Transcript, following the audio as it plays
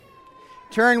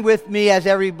Turn with me as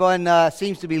everyone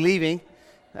seems to be leaving,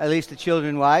 at least the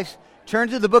children-wise. Turn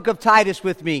to the book of Titus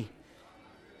with me.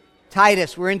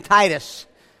 Titus, we're in Titus.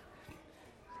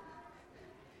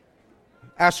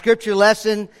 Our scripture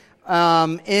lesson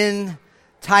in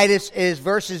Titus is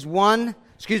verses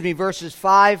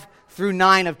 5 through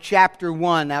 9 of chapter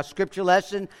 1. Our scripture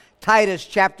lesson, Titus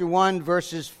chapter 1,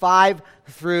 verses 5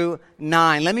 through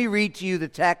 9. Let me read to you the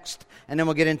text, and then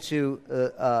we'll get into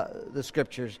the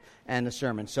scriptures and the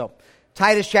sermon. So,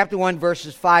 Titus chapter 1,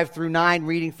 verses 5 through 9,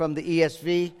 reading from the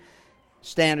ESV,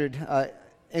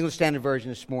 English Standard Version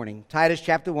this morning. Titus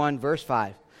chapter 1, verse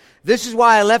 5. This is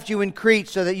why I left you in Crete,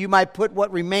 so that you might put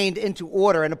what remained into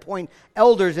order and appoint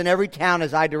elders in every town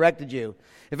as I directed you.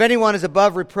 If anyone is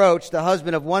above reproach, the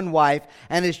husband of one wife,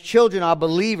 and his children are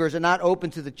believers and not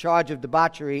open to the charge of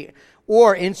debauchery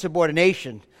or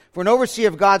insubordination, for an overseer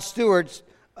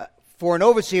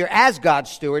as God's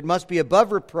steward must be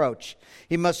above reproach.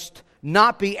 He must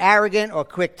not be arrogant or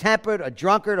quick-tempered or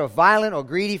drunkard or violent or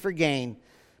greedy for gain,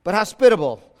 but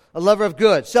hospitable, a lover of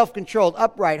good, self-controlled,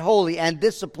 upright, holy, and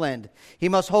disciplined. He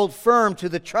must hold firm to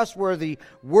the trustworthy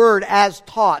word as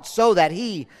taught, so that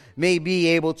he may be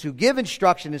able to give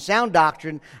instruction in sound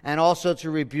doctrine and also to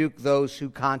rebuke those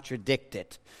who contradict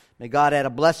it. May God add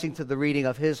a blessing to the reading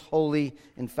of His holy,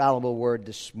 infallible word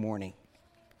this morning.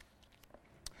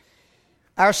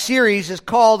 Our series is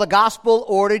called The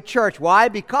Gospel-Ordered Church. Why?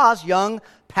 Because young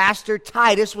Pastor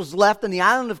Titus was left on the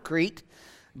island of Crete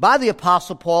by the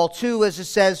Apostle Paul to, as it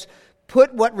says,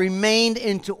 put what remained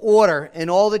into order in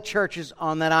all the churches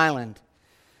on that island.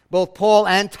 Both Paul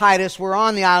and Titus were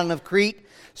on the island of Crete,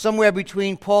 somewhere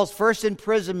between Paul's first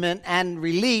imprisonment and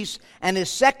release and his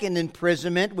second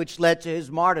imprisonment, which led to his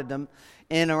martyrdom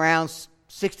in around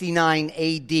 69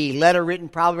 A.D. Letter written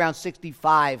probably around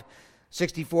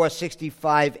 64,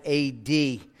 65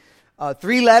 A.D.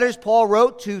 Three letters Paul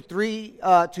wrote to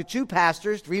two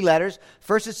pastors, 3 letters,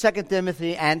 1st and 2nd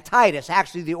Timothy and Titus.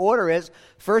 Actually, the order is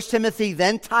 1 Timothy,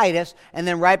 then Titus, and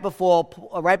then right before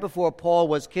Paul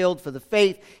was killed for the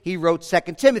faith, he wrote 2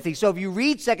 Timothy. So if you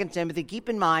read 2 Timothy, keep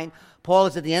in mind, Paul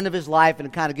is at the end of his life,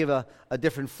 and to kind of give a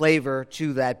different flavor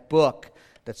to that book,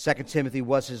 that 2 Timothy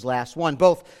was his last one.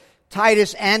 Both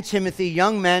Titus and Timothy,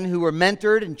 young men who were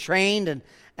mentored and trained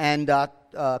and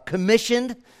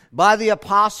commissioned by the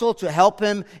apostle to help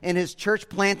him in his church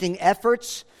planting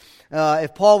efforts.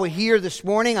 If Paul were here this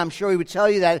morning, I'm sure he would tell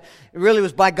you that it really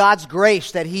was by God's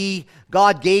grace that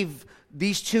God gave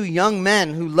these 2 young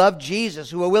men who loved Jesus,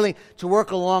 who were willing to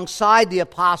work alongside the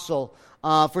apostle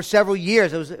for several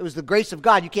years. It was the grace of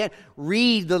God. You can't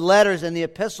read the letters and the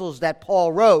epistles that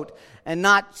Paul wrote and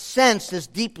not sense this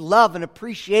deep love and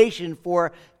appreciation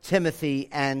for Timothy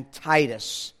and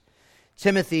Titus.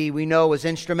 Timothy, we know, was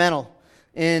instrumental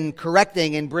in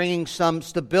correcting and bringing some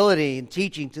stability and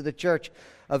teaching to the church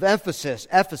of Ephesus.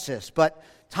 But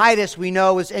Titus, we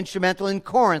know, was instrumental in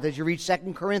Corinth, as you read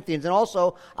 2 Corinthians, and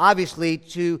also, obviously,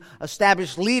 to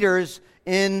establish leaders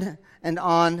in and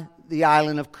on the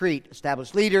island of Crete.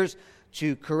 Establish leaders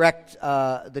to correct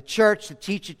the church, to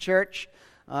teach the church.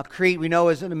 Crete, we know,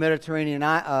 is in the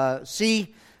Mediterranean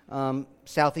Sea,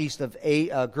 southeast of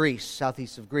Greece.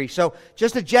 So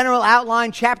just a general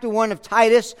outline. Chapter 1 of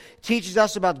Titus teaches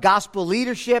us about gospel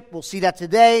leadership. We'll see that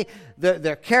today.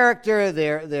 Their character,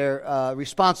 their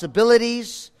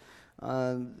responsibilities,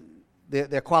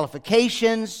 their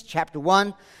qualifications. Chapter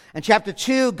 1. And chapter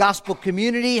 2, gospel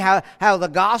community, how the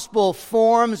gospel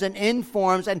forms and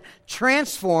informs and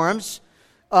transforms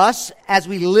us as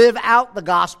we live out the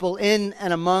gospel in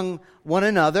and among one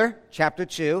another, chapter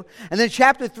 2. And then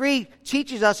chapter 3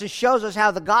 teaches us and shows us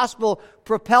how the gospel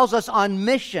propels us on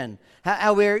mission,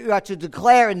 how we are to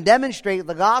declare and demonstrate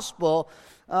the gospel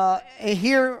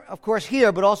here,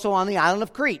 but also on the island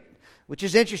of Crete, which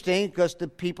is interesting because the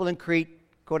people in Crete,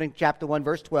 according to chapter 1,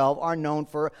 verse 12, are known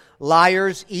for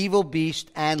liars, evil beasts,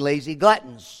 and lazy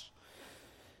gluttons.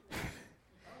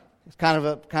 It's kind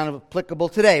of applicable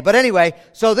today. But anyway,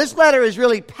 so this letter is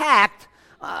really packed,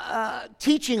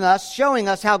 teaching us, showing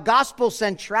us how gospel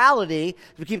centrality,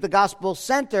 if we keep the gospel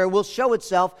center, will show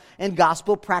itself in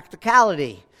gospel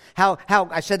practicality. How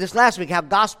I said this last week, how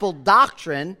gospel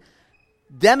doctrine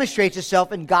demonstrates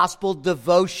itself in gospel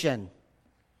devotion.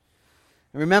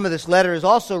 And remember, this letter is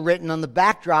also written on the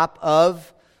backdrop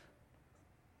of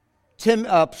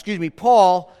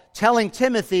Paul telling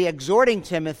Timothy, exhorting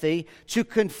Timothy to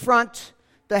confront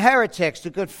the heretics, to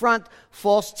confront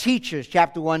false teachers,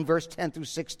 chapter 1, verse 10 through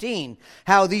 16.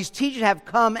 How these teachers have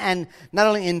come and not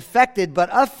only infected, but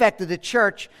affected the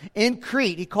church in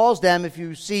Crete. He calls them, if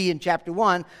you see in chapter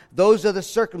 1, those are the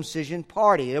circumcision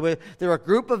party. There were a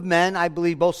group of men, I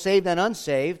believe both saved and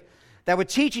unsaved, that were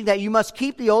teaching that you must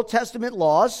keep the Old Testament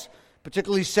laws,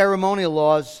 particularly ceremonial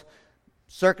laws,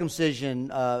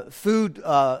 circumcision, food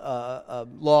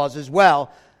laws as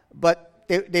well. But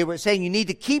they were saying you need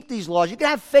to keep these laws. You can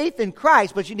have faith in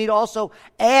Christ, but you need to also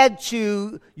add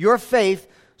to your faith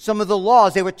some of the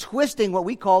laws. They were twisting what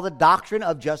we call the doctrine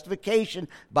of justification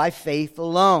by faith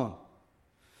alone.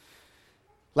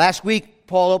 Last week,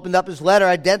 Paul opened up his letter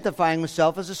identifying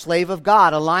himself as a slave of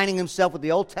God, aligning himself with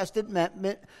the Old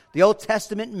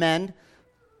Testament men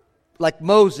like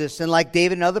Moses and like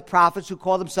David and other prophets who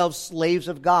call themselves slaves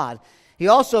of God. He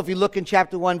also, if you look in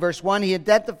chapter 1, verse 1, he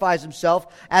identifies himself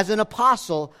as an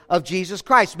apostle of Jesus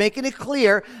Christ, making it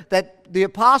clear that the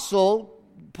apostle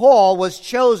Paul was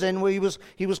chosen,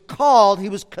 he was called, he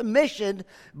was commissioned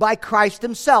by Christ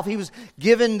himself. He was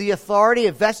given the authority,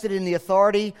 vested in the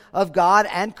authority of God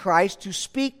and Christ to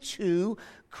speak to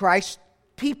Christ's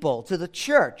people, to the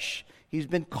church. He's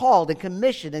been called and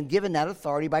commissioned and given that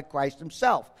authority by Christ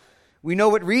himself. We know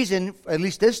what reason, at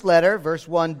least this letter, verse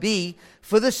 1b,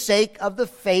 for the sake of the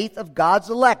faith of God's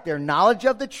elect, their knowledge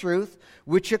of the truth,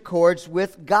 which accords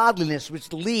with godliness,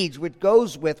 which leads, which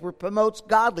goes with, which promotes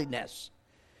godliness.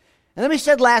 And then we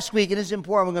said last week, and it's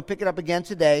important, we're going to pick it up again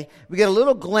today, we get a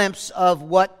little glimpse of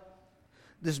what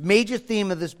this major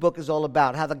theme of this book is all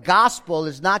about, how the gospel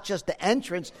is not just the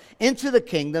entrance into the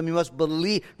kingdom. You must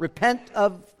believe, repent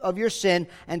of your sin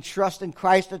and trust in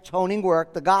Christ's atoning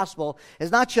work. The gospel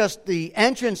is not just the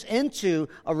entrance into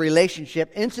a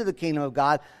relationship, into the kingdom of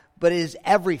God, but it is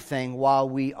everything while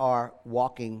we are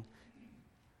walking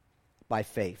by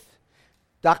faith.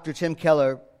 Dr. Tim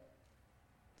Keller,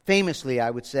 famously,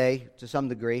 I would say, to some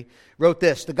degree, wrote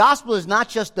this: the gospel is not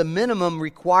just the minimum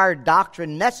required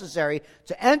doctrine necessary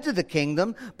to enter the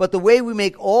kingdom, but the way we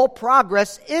make all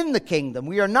progress in the kingdom.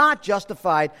 We are not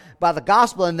justified by the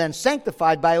gospel and then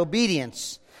sanctified by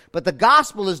obedience. But the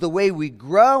gospel is the way we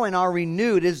grow and are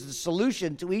renewed. It is the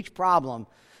solution to each problem,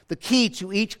 the key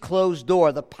to each closed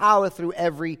door, the power through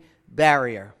every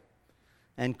barrier.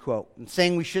 End quote. And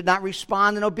saying we should not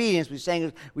respond in obedience, we're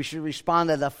saying we should respond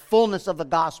to the fullness of the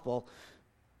gospel,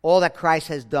 all that Christ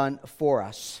has done for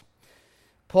us.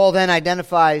 Paul then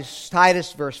identifies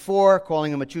Titus, verse 4,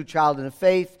 calling him a true child in the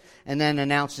faith, and then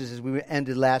announces, as we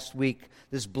ended last week,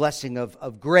 this blessing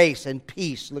of grace and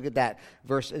peace. Look at that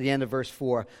verse at the end of verse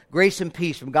 4. Grace and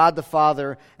peace from God the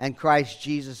Father and Christ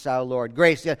Jesus our Lord.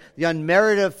 Grace, the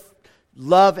unmerited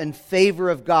love and favor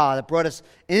of God that brought us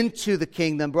into the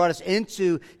kingdom, brought us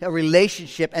into a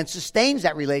relationship and sustains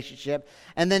that relationship.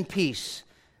 And then peace,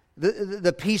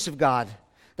 the peace of God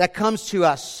that comes to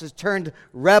us, has turned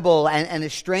rebel and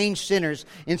estranged sinners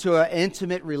into an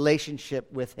intimate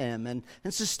relationship with Him and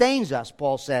sustains us,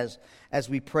 Paul says, as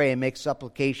we pray and make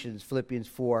supplications, Philippians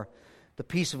 4. The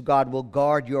peace of God will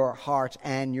guard your hearts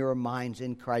and your minds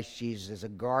in Christ Jesus. As a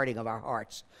guarding of our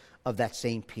hearts of that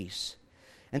same peace.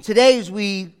 And today, as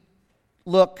we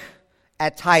look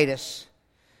at Titus,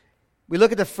 we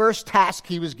look at the first task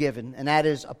he was given, and that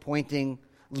is appointing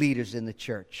leaders in the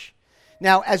church.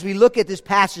 Now, as we look at this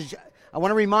passage, I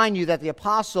want to remind you that the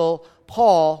Apostle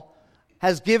Paul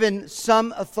has given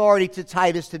some authority to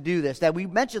Titus to do this. That we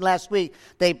mentioned last week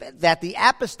that the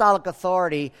apostolic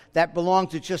authority that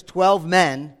belonged to just 12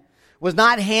 men was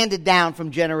not handed down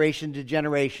from generation to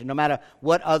generation, no matter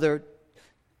what other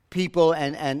people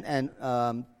and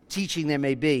teaching there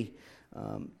may be.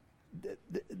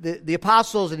 The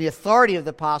apostles and the authority of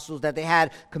the apostles that they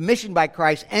had commissioned by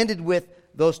Christ ended with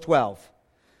those 12.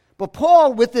 But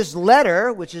Paul, with this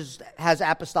letter, which has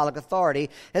apostolic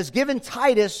authority, has given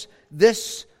Titus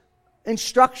this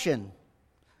instruction,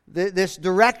 this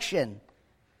direction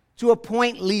to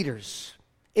appoint leaders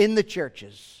in the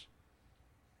churches.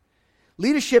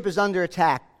 Leadership is under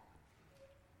attack.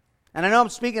 And I know I'm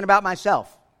speaking about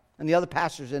myself and the other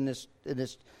pastors in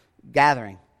this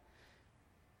gathering.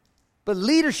 But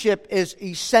leadership is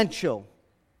essential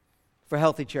for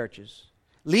healthy churches.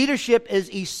 Leadership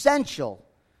is essential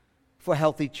for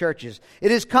healthy churches. It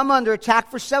has come under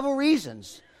attack for several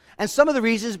reasons. And some of the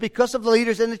reasons because of the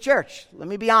leaders in the church. Let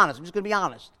me be honest. I'm just going to be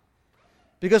honest.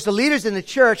 Because the leaders in the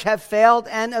church have failed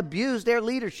and abused their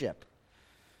leadership.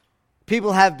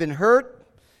 People have been hurt.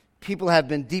 People have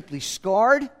been deeply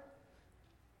scarred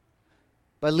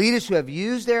by leaders who have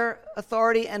used their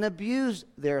authority and abused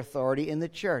their authority in the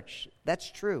church.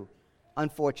 That's true,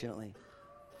 unfortunately.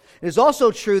 It is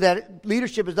also true that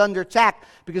leadership is under attack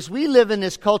because we live in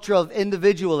this culture of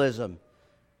individualism.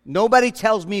 Nobody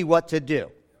tells me what to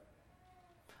do.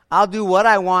 I'll do what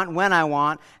I want when I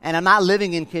want, and I'm not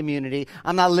living in community.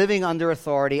 I'm not living under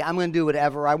authority. I'm going to do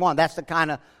whatever I want. That's the kind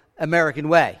of American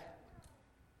way.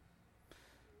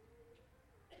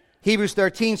 Hebrews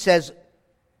 13 says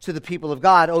to the people of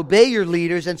God, obey your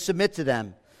leaders and submit to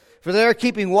them, for they are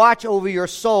keeping watch over your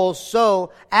souls,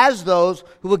 so as those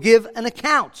who will give an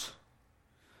account.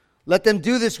 Let them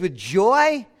do this with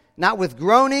joy, not with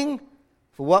groaning,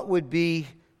 for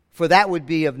that would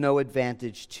be of no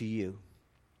advantage to you.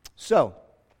 So,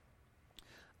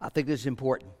 I think this is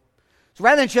important. So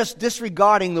rather than just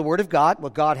disregarding the Word of God,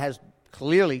 what God has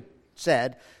clearly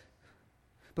said,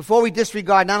 before we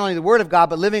disregard not only the Word of God,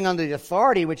 but living under the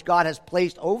authority which God has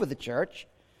placed over the church,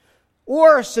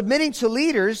 or submitting to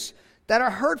leaders that are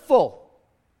hurtful.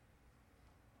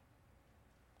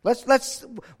 What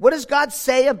does God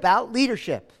say about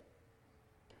leadership?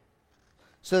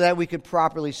 So that we can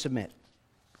properly submit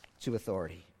to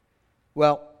authority.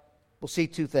 Well, we'll see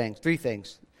three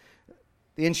things.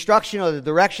 The instruction or the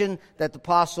direction that the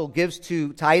apostle gives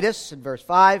to Titus in verse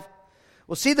 5.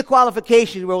 We'll see the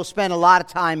qualifications where we'll spend a lot of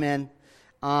time in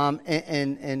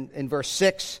verse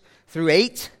 6 through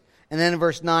 8. And then in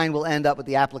verse 9, we'll end up with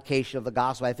the application of the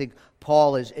gospel. I think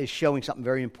Paul is showing something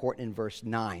very important in verse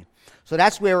 9. So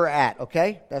that's where we're at,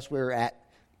 okay? That's where we're at.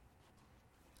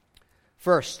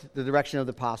 First, the direction of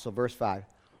the apostle, verse 5.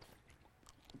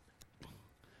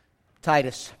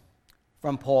 Titus,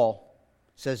 from Paul,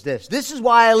 says this. This is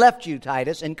why I left you,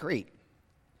 Titus, in Crete,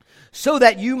 so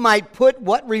that you might put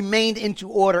what remained into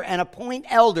order and appoint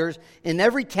elders in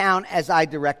every town as I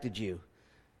directed you.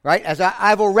 Right? As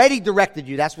I've already directed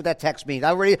you. That's what that text means.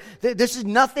 This is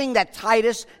nothing that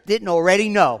Titus didn't already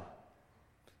know.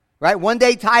 Right? One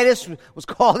day Titus was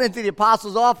called into the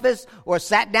apostle's office or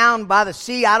sat down by the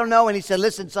sea, I don't know, and he said,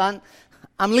 listen, son,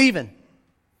 I'm leaving.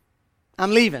 I'm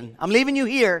leaving you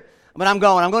here, but I'm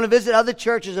going. I'm going to visit other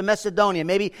churches in Macedonia,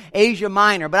 maybe Asia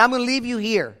Minor, but I'm going to leave you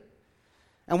here.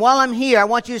 And while I'm here, I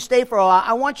want you to stay for a while.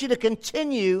 I want you to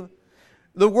continue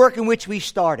the work in which we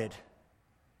started.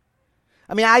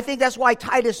 I mean, I think that's why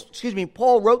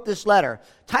Paul wrote this letter.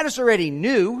 Titus already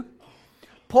knew.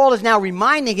 Paul is now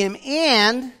reminding him,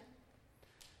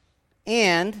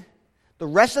 and the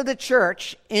rest of the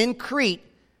church in Crete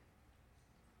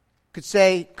could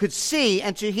see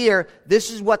and to hear,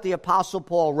 this is what the Apostle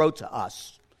Paul wrote to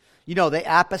us. You know, the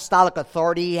apostolic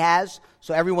authority he has,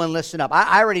 so everyone listen up.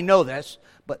 I already know this,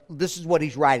 but this is what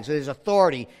he's writing. So there's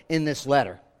authority in this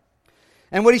letter.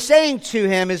 And what he's saying to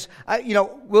him is,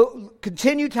 we'll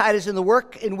continue, Titus, in the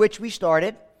work in which we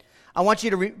started. I want you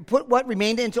to put what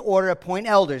remained into order, appoint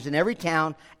elders in every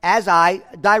town as I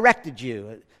directed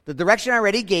you. The direction I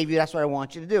already gave you, that's what I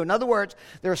want you to do. In other words,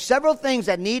 there are several things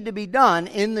that need to be done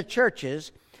in the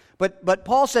churches, but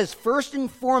Paul says, first and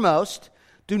foremost,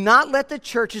 do not let the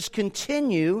churches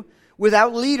continue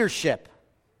without leadership.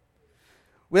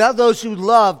 Without those who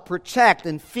love, protect,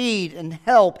 and feed, and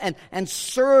help, and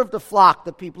serve the flock,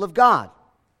 the people of God.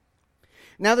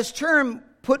 Now this term,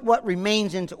 put what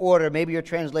remains into order, maybe your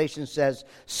translation says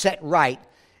set right,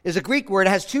 is a Greek word. It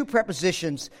has two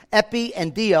prepositions, epi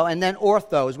and dio, and then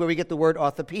ortho is where we get the word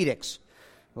orthopedics,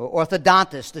 or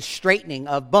orthodontist, the straightening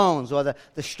of bones, or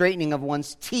the straightening of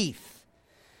one's teeth.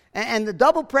 And the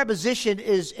double preposition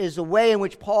is a way in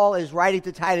which Paul is writing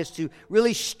to Titus to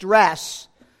really stress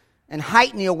and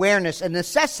heighten the awareness and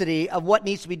necessity of what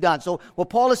needs to be done. So what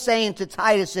Paul is saying to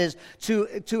Titus is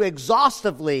to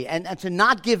exhaustively and to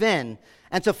not give in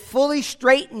and to fully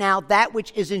straighten out that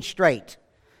which isn't straight.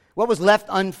 What was left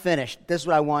unfinished. This is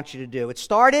what I want you to do. It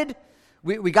started,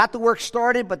 we got the work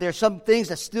started, but there are some things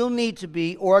that still need to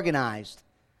be organized.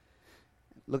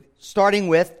 Look, starting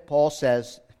with, Paul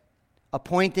says,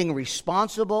 appointing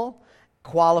responsible,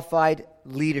 qualified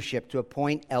leadership, to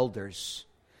appoint elders.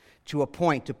 To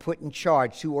appoint, to put in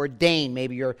charge, to ordain,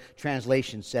 maybe your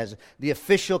translation says, the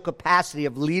official capacity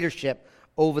of leadership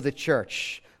over the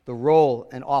church, the role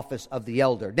and office of the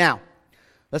elder. Now,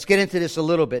 let's get into this a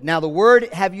little bit. Now, the word,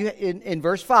 in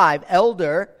verse 5,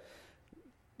 elder,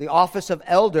 the office of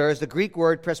elder is the Greek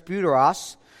word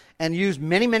presbyteros, and used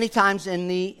many, many times in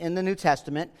the New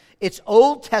Testament. Its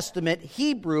Old Testament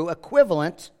Hebrew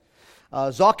equivalent,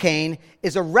 zokain,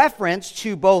 is a reference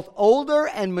to both older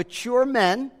and mature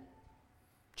men,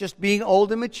 just being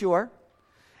old and mature,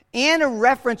 and a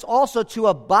reference also to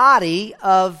a body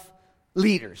of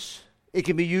leaders. It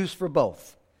can be used for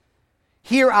both.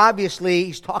 Here, obviously,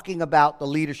 he's talking about the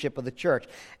leadership of the church.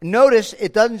 Notice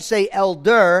it doesn't say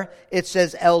elder, it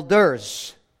says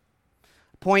elders.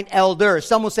 Appoint elders.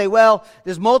 Some will say, well,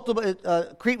 there's multiple.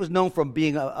 Crete was known for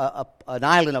being an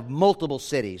island of multiple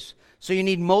cities. So you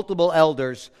need multiple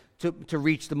elders to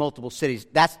reach the multiple cities.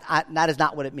 That is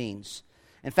not what it means.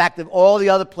 In fact, of all the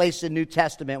other places in the New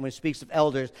Testament, when it speaks of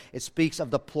elders, it speaks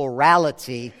of the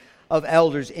plurality of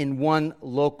elders in one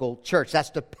local church. That's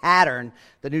the pattern,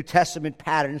 the New Testament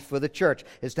pattern for the church,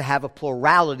 is to have a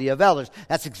plurality of elders.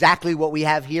 That's exactly what we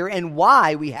have here and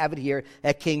why we have it here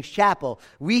at King's Chapel.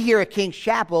 We here at King's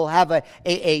Chapel have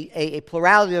a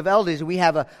plurality of elders. We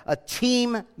have a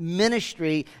team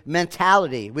ministry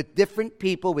mentality with different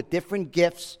people, with different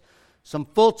gifts. Some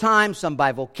full-time, some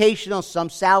bivocational, some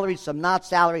salaried, some not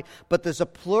salaried. But there's a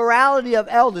plurality of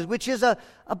elders, which is a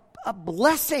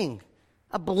blessing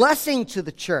to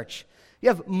the church. You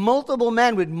have multiple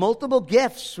men with multiple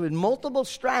gifts, with multiple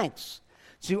strengths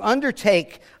to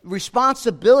undertake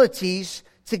responsibilities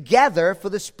together for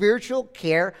the spiritual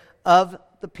care of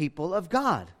the people of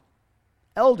God.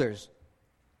 Elders.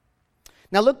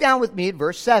 Now look down with me at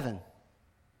verse 7.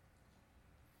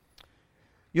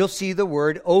 You'll see the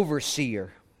word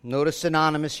overseer. Notice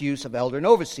synonymous use of elder and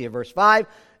overseer. Verse 5,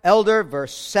 elder.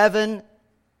 Verse 7,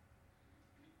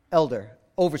 elder.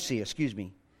 Overseer,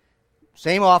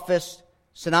 Same office,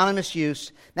 synonymous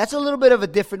use. That's a little bit of a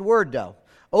different word, though.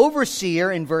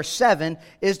 Overseer in verse 7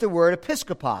 is the word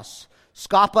episkopos.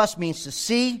 Skopos means to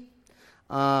see.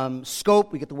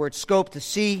 Scope, we get the word scope, to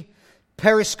see.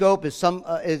 Periscope is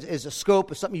a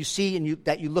scope, is something you see and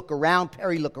that you look around.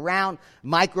 Look around.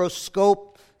 Microscope.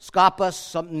 Scopus,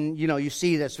 something, you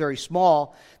see that's very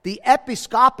small. The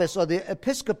episkopos or the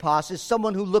episkopos is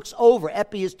someone who looks over.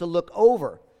 Epi is to look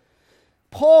over.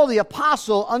 Paul the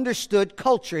apostle understood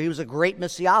culture. He was a great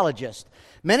missiologist.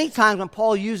 Many times when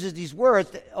Paul uses these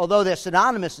words, although they're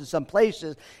synonymous in some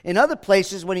places, in other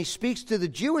places when he speaks to the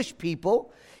Jewish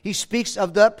people, he speaks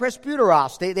of the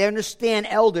presbyteros. They understand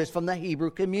elders from the Hebrew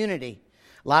community.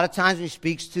 A lot of times when he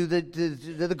speaks to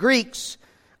the Greeks,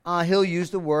 he'll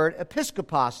use the word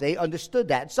episkopos. They understood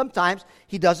that. And sometimes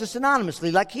he does it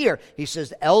synonymously, like here. He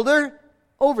says elder,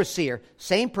 overseer.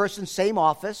 Same person, same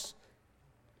office,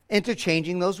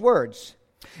 interchanging those words.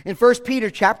 In 1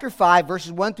 Peter chapter 5,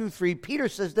 verses 1 through 3, Peter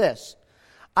says this,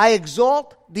 I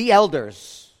exhort the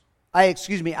elders,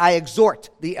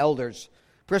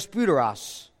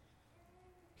 presbyteros,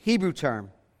 Hebrew term,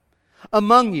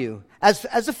 among you, as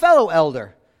a fellow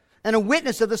elder, and a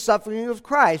witness of the suffering of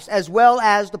Christ, as well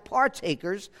as the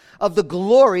partakers of the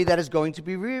glory that is going to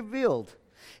be revealed.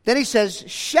 Then he says,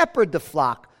 shepherd the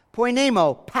flock,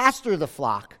 poinemo, pastor the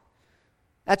flock.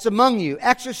 That's among you,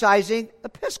 exercising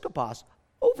episkopos,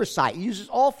 oversight. He uses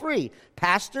all three,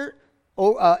 pastor,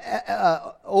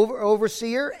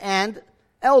 overseer, and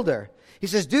elder. He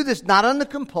says, do this not under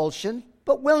compulsion,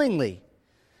 but willingly,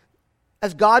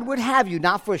 as God would have you,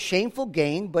 not for a shameful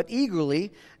gain, but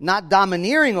eagerly, not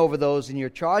domineering over those in your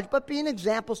charge, but being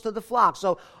examples to the flock.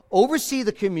 So oversee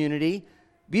the community,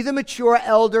 be the mature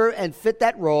elder and fit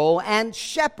that role, and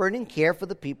shepherd and care for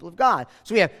the people of God.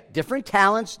 So we have different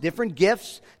talents, different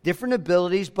gifts, different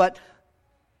abilities, but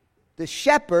the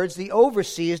shepherds, the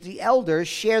overseers, the elders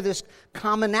share this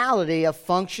commonality of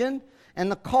function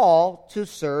and the call to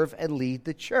serve and lead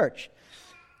the church.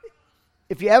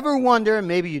 If you ever wonder, and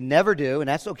maybe you never do, and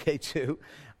that's okay too,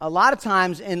 a lot of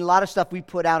times in a lot of stuff we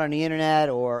put out on the internet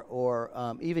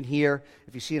or even here,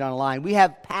 if you see it online, we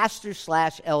have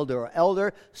pastor/elder or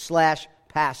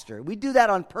elder/pastor. We do that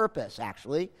on purpose,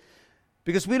 actually,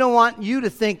 because we don't want you to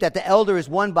think that the elder is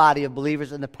one body of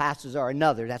believers and the pastors are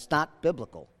another. That's not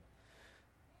biblical.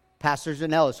 Pastors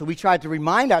and elders. So we try to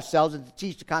remind ourselves and to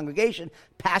teach the congregation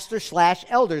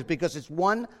pastor/elders because it's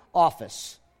one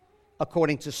office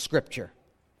according to Scripture.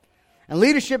 And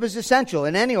leadership is essential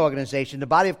in any organization. The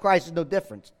body of Christ is no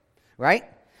different, right?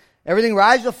 Everything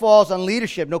rises or falls on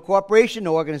leadership. No corporation,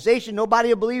 no organization, no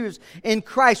body of believers in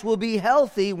Christ will be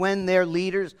healthy when their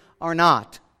leaders are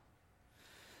not.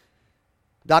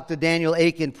 Dr. Daniel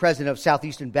Aiken, president of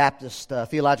Southeastern Baptist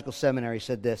Theological Seminary,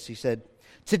 said this. He said,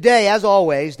 today, as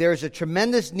always, there is a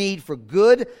tremendous need for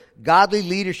good, godly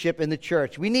leadership in the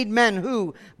church. We need men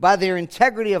who, by their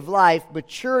integrity of life,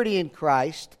 maturity in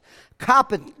Christ,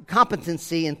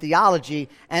 competency in theology,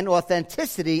 and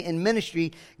authenticity in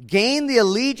ministry, gain the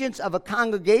allegiance of a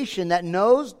congregation that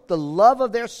knows the love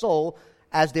of their soul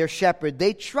as their shepherd.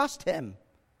 They trust him,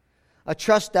 a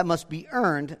trust that must be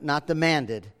earned, not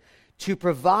demanded, to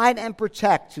provide and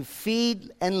protect, to feed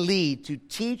and lead, to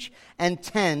teach and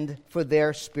tend for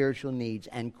their spiritual needs,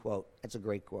 end quote. That's a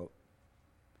great quote.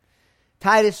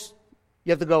 Titus,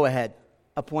 you have to go ahead,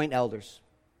 appoint elders.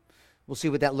 We'll see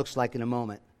what that looks like in a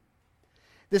moment.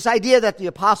 This idea that the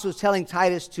apostle is telling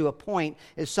Titus to appoint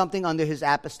is something under his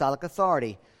apostolic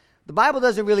authority. The Bible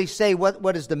doesn't really say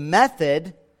what is the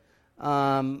method,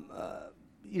 the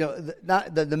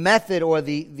method or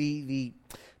the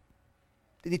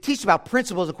They teach about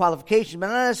principles and qualifications,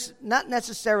 but not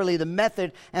necessarily the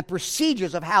method and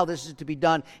procedures of how this is to be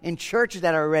done in churches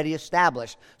that are already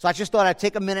established. So I just thought I'd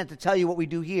take a minute to tell you what we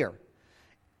do here.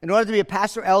 In order to be a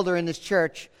pastor elder in this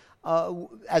church,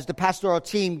 as the pastoral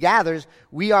team gathers,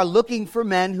 we are looking for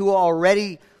men who are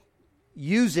already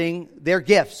using their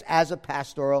gifts as a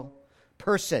pastoral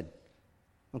person.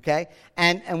 Okay?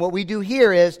 And what we do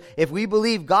here is, if we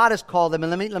believe God has called them,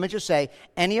 and let me just say,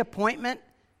 any appointment,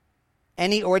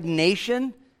 any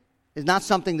ordination is not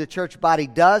something the church body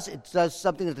does. It does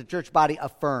something that the church body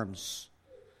affirms.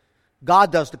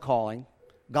 God does the calling.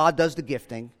 God does the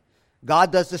gifting.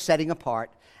 God does the setting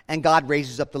apart. And God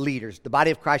raises up the leaders. The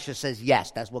body of Christ just says,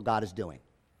 yes, that's what God is doing.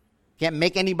 Can't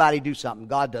make anybody do something.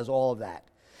 God does all of that.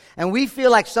 And we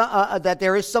feel like that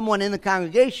there is someone in the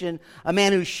congregation, a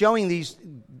man who's showing these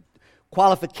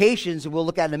qualifications, and we'll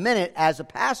look at in a minute, as a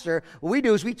pastor. What we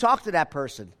do is we talk to that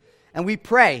person. And we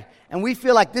pray, and we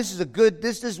feel like this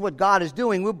is what God is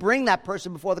doing. We'll bring that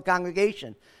person before the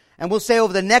congregation. And we'll say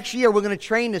over the next year, we're going to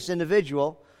train this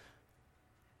individual.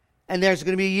 And there's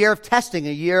going to be a year of testing,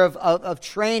 a year of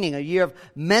training, a year of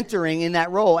mentoring in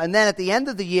that role. And then at the end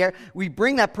of the year, we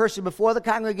bring that person before the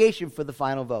congregation for the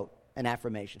final vote and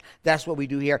affirmation. That's what we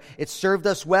do here. It's served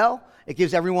us well. It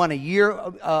gives everyone a year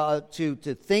to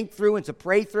think through and to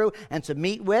pray through and to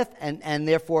meet with, and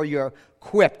therefore you're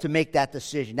equipped to make that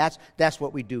decision. That's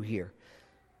what we do here.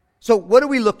 So what are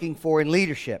we looking for in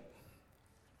leadership?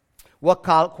 What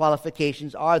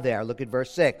qualifications are there? Look at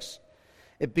verse 6.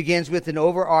 It begins with an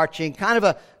overarching, kind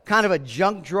of a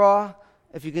junk draw,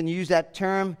 if you can use that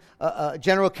term, a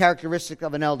general characteristic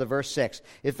of an elder. Verse 6.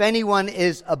 If anyone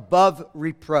is above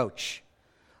reproach.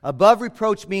 Above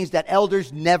reproach means that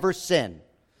elders never sin.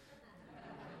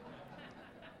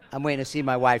 I'm waiting to see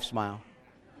my wife smile.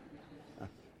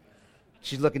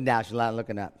 She's looking down. She's not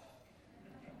looking up.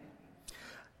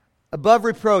 Above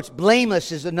reproach,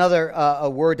 blameless is another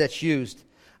a word that's used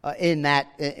in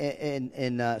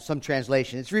some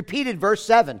translation. It's repeated verse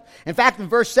 7. In fact, in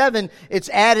verse 7, it's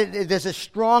added. There's a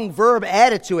strong verb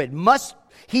added to it.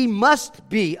 He must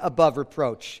be above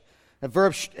reproach. A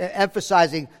verb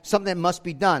emphasizing something that must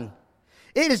be done.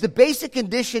 It is the basic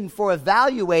condition for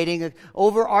evaluating, an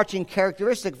overarching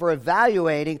characteristic for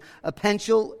evaluating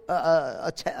potential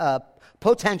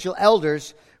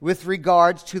elders with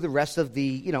regards to the rest of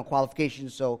the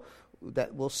qualifications. So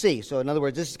that we'll see. So in other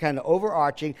words, this is kind of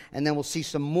overarching, and then we'll see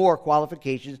some more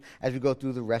qualifications as we go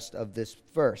through the rest of this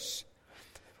verse.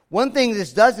 One thing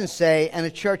this doesn't say, and a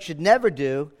church should never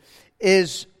do,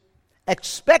 is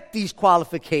expect these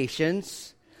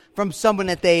qualifications from someone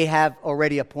that they have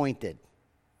already appointed.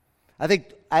 I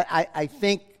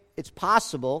think it's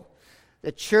possible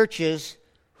that churches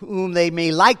whom they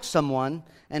may like someone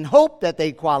and hope that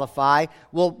they qualify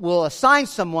will assign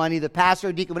someone, either pastor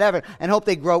or deacon, whatever, and hope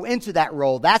they grow into that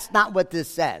role. That's not what this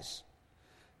says.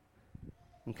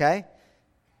 Okay?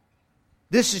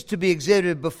 This is to be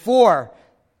exhibited before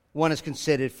one is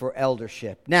considered for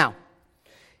eldership. Now,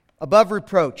 above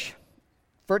reproach.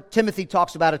 Timothy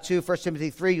talks about it too. 1 Timothy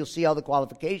 3, you'll see all the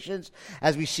qualifications.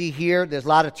 As we see here, there's a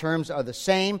lot of terms are the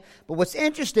same. But what's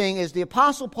interesting is the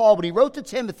Apostle Paul, when he wrote to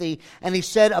Timothy and he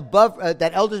said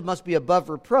that elders must be above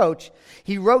reproach,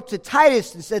 he wrote to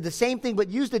Titus and said the same thing but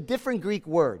used a different Greek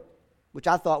word, which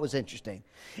I thought was interesting.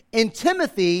 In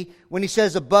Timothy, when he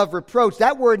says above reproach,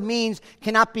 that word means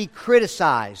cannot be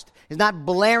criticized. It's not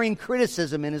blaring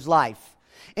criticism in his life.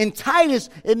 In Titus,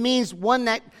 it means one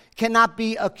that cannot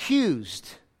be accused.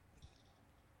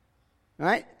 All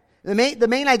right? The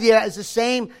main idea is the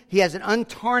same. He has an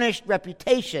untarnished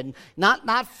reputation,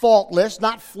 not faultless,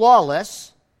 not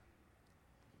flawless,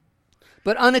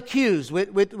 but unaccused,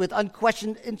 with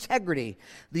unquestioned integrity.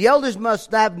 The elders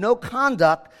must have no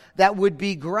conduct that would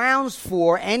be grounds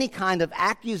for any kind of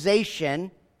accusation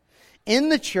in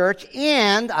the church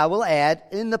and, I will add,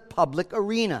 in the public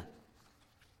arena.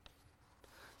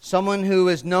 Someone who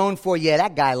is known for,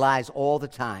 that guy lies all the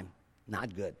time.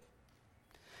 Not good.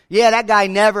 That guy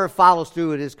never follows through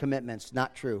with his commitments.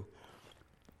 Not true.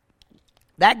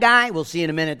 That guy, we'll see in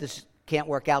a minute, this can't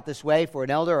work out this way for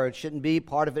an elder, or it shouldn't be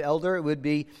part of an elder. It would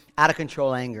be out of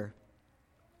control anger.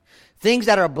 Things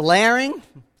that are blaring,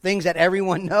 things that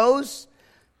everyone knows,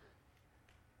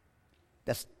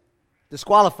 that's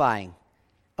disqualifying.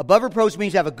 Above reproach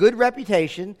means you have a good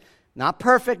reputation, not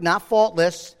perfect, not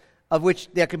faultless, of which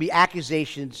there could be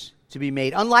accusations to be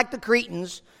made. Unlike the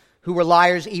Cretans, who were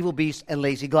liars, evil beasts, and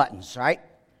lazy gluttons, right?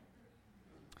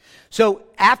 So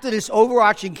after this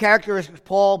overarching characteristic,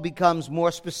 Paul becomes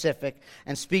more specific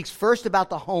and speaks first about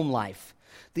the home life.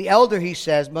 The elder, he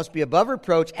says, must be above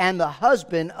reproach and the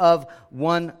husband of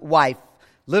one wife,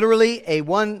 Literally, a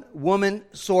one-woman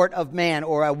sort of man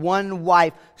or a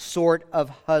one-wife sort of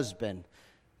husband.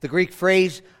 The Greek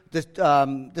phrase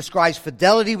describes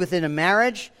fidelity within a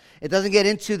marriage. It doesn't get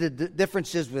into the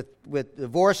differences with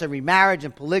divorce and remarriage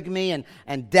and polygamy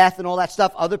and death and all that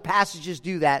stuff. Other passages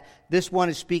do that. This one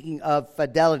is speaking of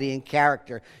fidelity and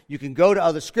character. You can go to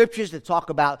other scriptures that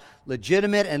talk about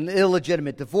legitimate and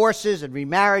illegitimate divorces and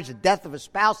remarriage, the death of a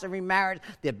spouse and remarriage,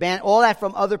 all that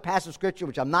from other passages of scripture,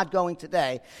 which I'm not going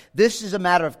today. This is a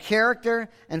matter of character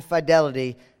and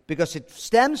fidelity because it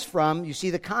stems from, you see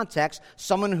the context,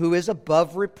 someone who is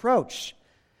above reproach.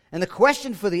 And the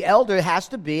question for the elder has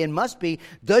to be and must be,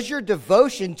 does your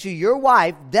devotion to your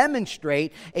wife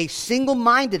demonstrate a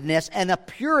single-mindedness and a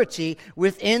purity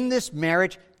within this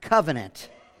marriage covenant?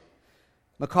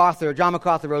 John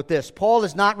MacArthur wrote this: Paul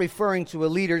is not referring to a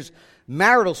leader's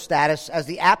marital status as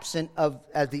the absence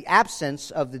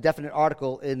of the definite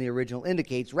article in the original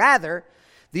indicates. Rather,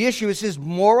 the issue is his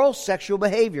moral sexual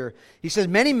behavior. He says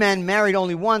many men married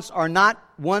only once are not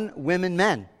one-women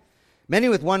men. Many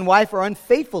with one wife are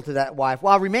unfaithful to that wife.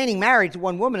 While remaining married to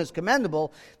one woman is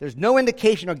commendable, there's no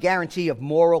indication or guarantee of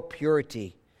moral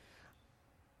purity.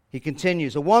 He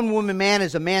continues, a one-woman man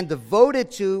is a man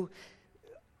devoted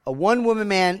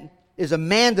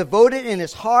in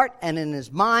his heart and in his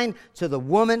mind to the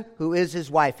woman who is his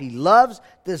wife. He loves,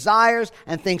 desires,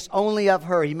 and thinks only of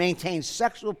her. He maintains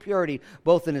sexual purity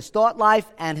both in his thought life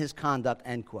and his conduct,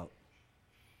 end quote.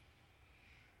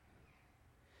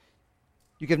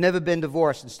 You could have never been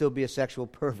divorced and still be a sexual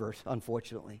pervert,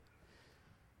 unfortunately.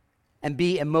 And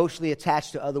be emotionally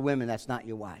attached to other women. That's not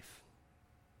your wife.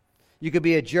 You could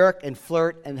be a jerk and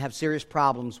flirt and have serious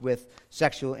problems with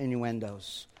sexual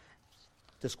innuendos.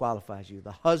 Disqualifies you.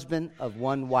 The husband of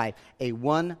one wife. A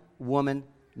one-woman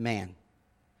man.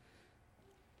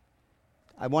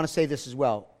 I want to say this as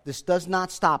well. This does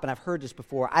not stop, and I've heard this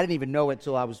before. I didn't even know it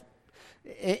until I was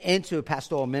into a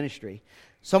pastoral ministry.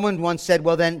 Someone once said,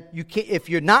 well, then, if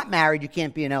you're not married, you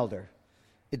can't be an elder.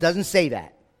 It doesn't say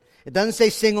that. It doesn't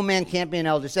say single man can't be an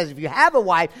elder. It says if you have a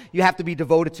wife, you have to be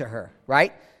devoted to her,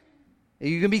 right?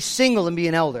 You can be single and be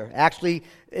an elder. Actually,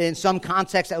 in some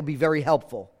contexts, that would be very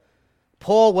helpful.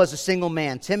 Paul was a single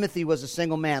man. Timothy was a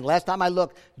single man. Last time I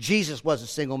looked, Jesus was a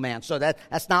single man. So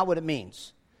that's not what it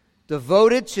means.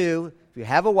 Devoted to, if you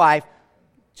have a wife,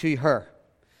 to her.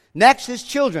 Next, his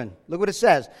children. Look what it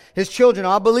says. His children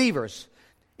are believers.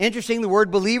 Interesting, the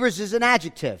word believers is an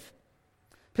adjective.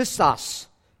 Pistos,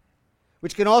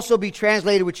 which can also be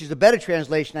translated, which is a better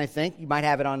translation, I think. You might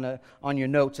have it on your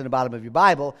notes in the bottom of your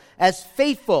Bible, as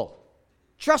faithful,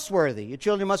 trustworthy. Your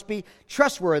children must be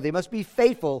trustworthy, must be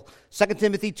faithful. 2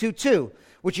 Timothy 2:2,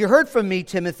 which you heard from me,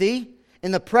 Timothy,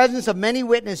 in the presence of many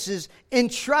witnesses,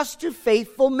 entrust to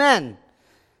faithful men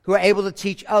who are able to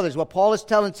teach others. What Paul is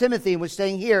telling Timothy and was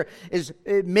saying here is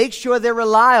make sure they're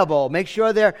reliable, make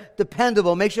sure they're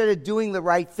dependable, make sure they're doing the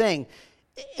right thing.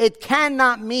 It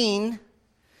cannot mean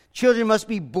children must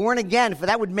be born again, for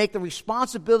that would make the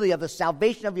responsibility of the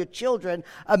salvation of your children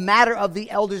a matter of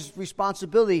the elder's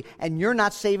responsibility, and you're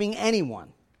not saving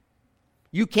anyone.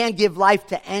 You can't give life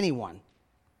to anyone.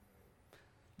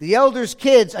 The elder's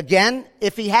kids, again,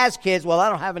 if he has kids, well, I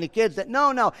don't have any kids.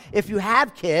 No. If you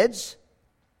have kids,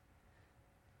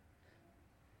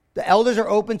 the elders are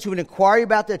open to an inquiry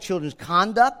about their children's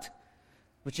conduct,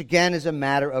 which again is a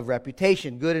matter of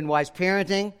reputation. Good and wise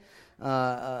parenting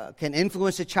can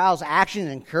influence a child's action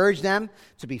and encourage them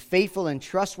to be faithful and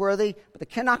trustworthy, but they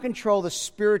cannot control the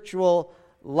spiritual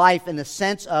life in the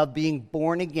sense of being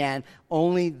born again.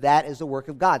 Only that is the work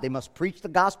of God. They must preach the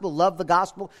gospel, love the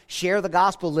gospel, share the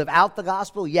gospel, live out the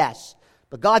gospel, yes,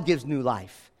 but God gives new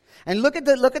life. And look at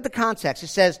the context. It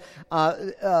says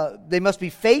they must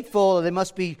be faithful, they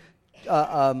must be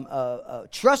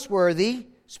trustworthy,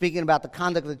 speaking about the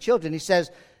conduct of the children. He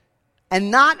says, and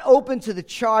not open to the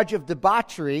charge of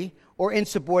debauchery or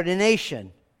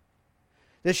insubordination.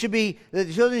 The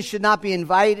children should not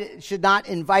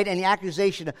invite any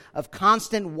accusation of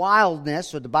constant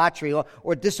wildness or debauchery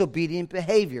or disobedient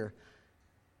behavior.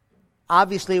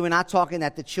 Obviously, we're not talking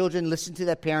that the children listen to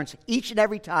their parents each and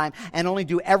every time and only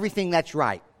do everything that's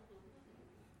right.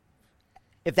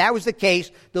 If that was the case,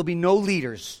 there'll be no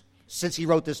leaders since he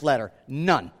wrote this letter.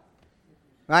 None.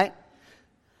 Right?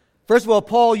 First of all,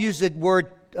 Paul used the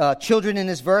word children in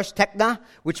this verse, tekna,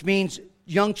 which means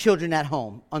young children at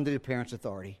home under the parents'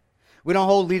 authority. We don't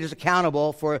hold leaders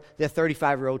accountable for their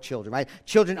 35-year-old children, right?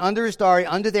 Children under his authority,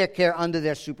 under their care, under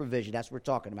their supervision. That's what we're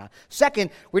talking about. Second,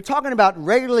 we're talking about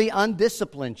regularly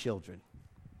undisciplined children.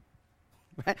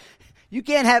 Right? You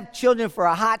can't have children for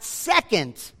a hot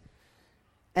second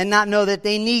and not know that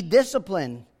they need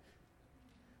discipline.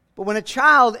 But when a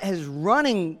child is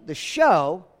running the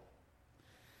show,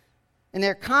 and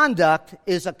their conduct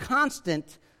is a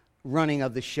constant running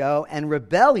of the show and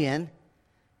rebellion,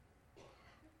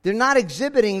 they're not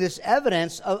exhibiting this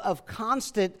evidence of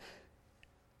constant,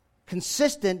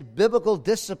 consistent biblical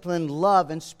discipline,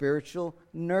 love, and spiritual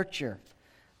nurture.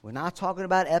 We're not talking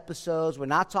about episodes. We're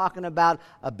not talking about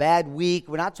a bad week.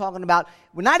 We're not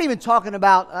even talking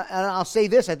about, and I'll say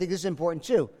this, I think this is important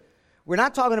too. We're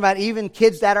not talking about even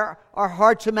kids that are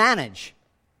hard to manage.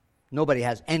 Nobody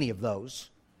has any of those.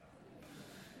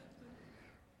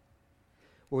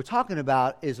 What we're talking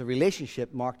about is a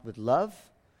relationship marked with love,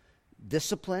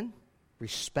 discipline,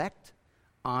 respect,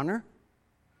 honor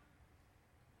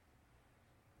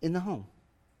in the home.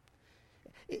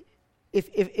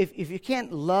 If you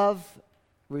can't love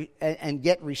and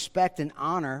get respect and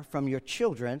honor from your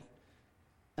children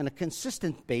on a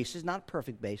consistent basis, not a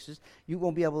perfect basis, you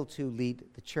won't be able to lead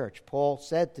the church. Paul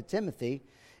said to Timothy,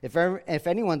 if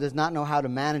anyone does not know how to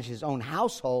manage his own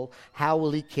household, how will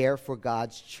he care for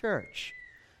God's church?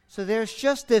 So there's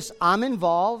just this, I'm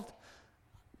involved,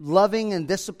 loving and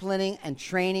disciplining and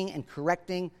training and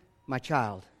correcting my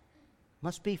child.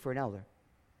 Must be for an elder.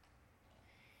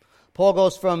 Paul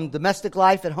goes from domestic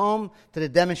life at home to the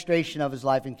demonstration of his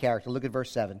life and character. Look at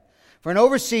verse 7. For an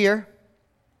overseer,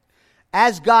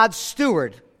 as God's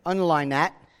steward, underline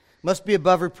that, must be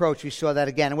above reproach. We saw that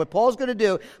again. And what Paul's going to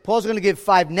do, Paul's going to give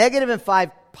 5 negative and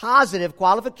 5 positive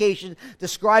qualifications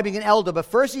describing an elder. But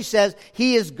first he says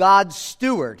he is God's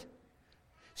steward.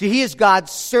 See, he is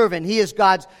God's servant. He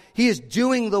is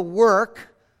doing the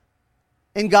work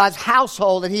in God's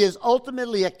household, and he is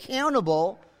ultimately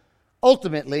accountable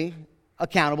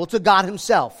to God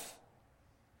himself.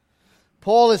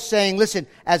 Paul is saying, listen,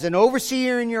 as an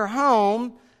overseer in your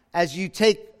home, as you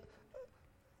take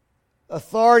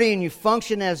authority and you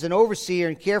function as an overseer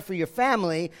and care for your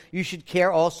family, you should care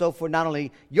also for not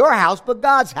only your house, but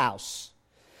God's house.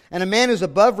 And a man who's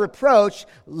above reproach,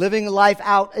 living life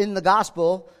out in the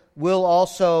gospel, will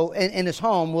also, in his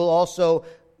home, will also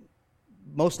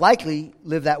most likely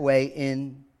live that way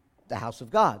in the house of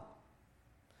God.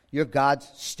 You're God's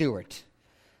steward.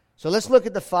 So let's look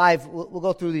at the 5. We'll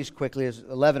go through these quickly. There's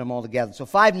 11 of them all together. So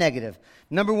 5 negative.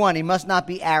 Number 1, he must not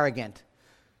be arrogant.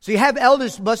 So you have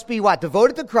elders must be what?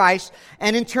 Devoted to Christ,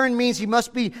 and in turn means he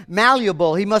must be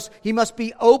malleable. He must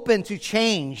be open to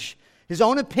change. His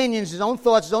own opinions, his own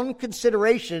thoughts, his own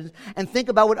considerations, and think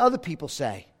about what other people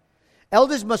say.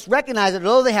 Elders must recognize that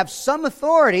although they have some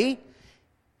authority,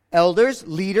 elders,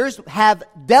 leaders, have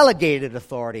delegated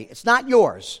authority. It's not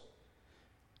yours.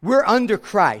 We're under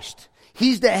Christ.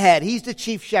 He's the head. He's the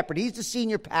chief shepherd. He's the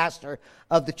senior pastor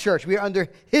of the church. We are under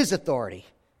his authority.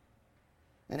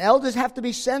 And elders have to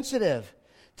be sensitive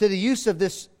to the use of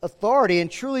this authority and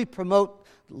truly promote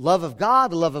the love of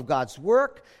God, the love of God's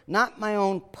work, not my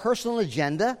own personal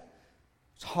agenda.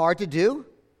 It's hard to do.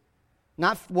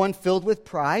 Not one filled with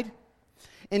pride.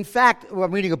 In fact,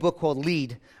 I'm reading a book called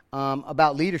Lead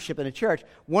about leadership in a church.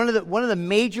 One of the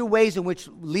major ways in which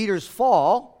leaders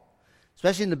fall,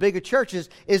 especially in the bigger churches,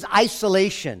 is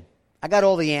isolation. I got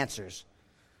all the answers.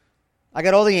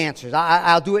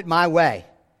 I'll do it my way.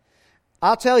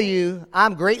 I'll tell you,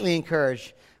 I'm greatly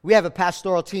encouraged. We have a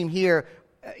pastoral team here.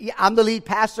 I'm the lead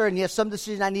pastor, and yes, some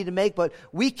decisions I need to make, but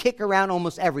we kick around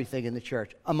almost everything in the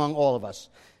church among all of us.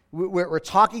 We're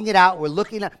talking it out. We're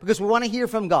looking at, because we want to hear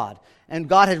from God. And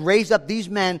God had raised up these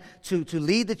men to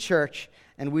lead the church,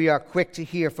 and we are quick to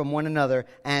hear from one another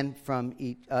and from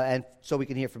and so we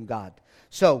can hear from God.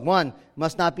 So, 1,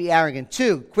 must not be arrogant.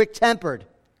 2, quick-tempered.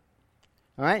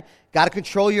 All right? Got to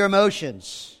control your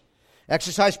emotions.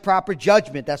 Exercise proper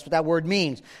judgment. That's what that word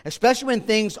means. Especially when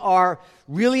things are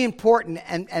really important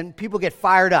and people get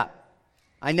fired up.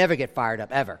 I never get fired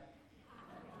up, ever.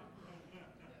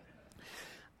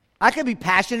 I can be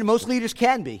passionate. Most leaders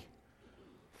can be.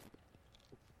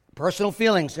 Personal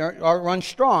feelings run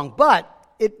strong. But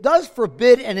it does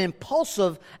forbid an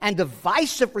impulsive and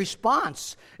divisive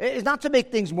response. It's not to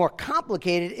make things more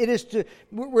complicated. It is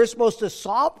we're supposed to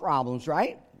solve problems,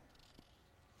 right?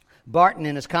 Barton,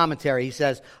 in his commentary, he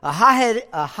says, a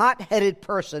hot-headed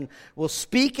person will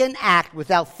speak and act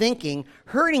without thinking,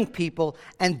 hurting people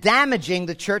and damaging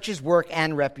the church's work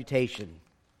and reputation.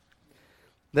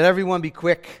 Let everyone be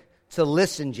quick to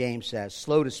listen, James says,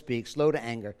 slow to speak, slow to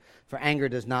anger, for anger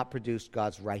does not produce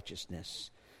God's righteousness.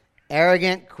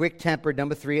 Arrogant, quick-tempered,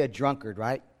 number 3, a drunkard,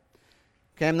 right?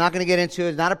 Okay, I'm not going to get into it.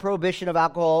 It's not a prohibition of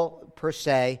alcohol per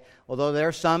se, although there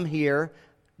are some here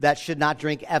that should not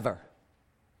drink ever.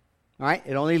 All right?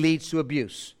 It only leads to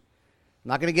abuse. I'm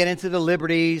not going to get into the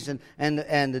liberties and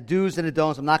the do's and the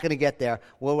don'ts. I'm not going to get there.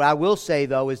 Well, what I will say,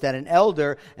 though, is that an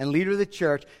elder and leader of the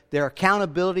church, their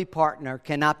accountability partner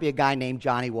cannot be a guy named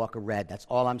Johnny Walker Red. That's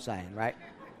all I'm saying, right?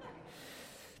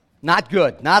 Not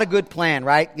good. Not a good plan,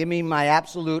 right? Give me my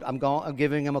absolute, I'm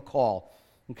giving him a call,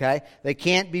 okay? They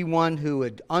can't be one who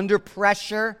would, under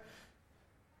pressure,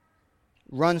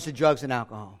 runs to drugs and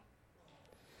alcohol.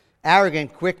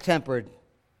 Arrogant, quick-tempered,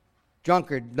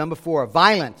 drunkard. Number 4,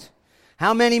 violent.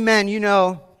 How many men you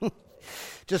know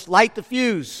just light the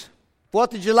fuse?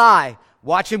 4th of July,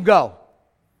 watch him go.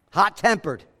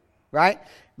 Hot-tempered, right?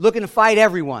 Looking to fight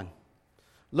everyone.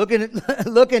 Looking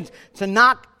to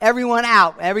knock everyone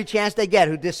out every chance they get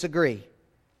who disagree.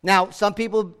 Now, some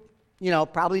people,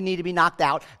 probably need to be knocked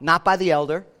out, not by the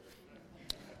elder.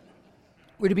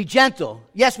 We're to be gentle.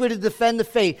 Yes, we're to defend the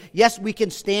faith. Yes, we can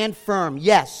stand firm.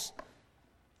 Yes,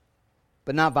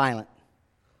 but not violent.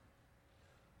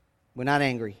 We're not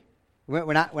angry.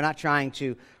 We're not trying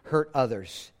to hurt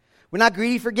others. We're not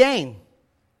greedy for gain,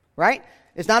 right?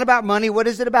 It's not about money. What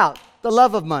is it about? The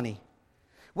love of money.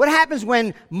 What happens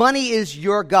when money is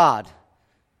your God?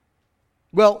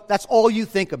 Well, that's all you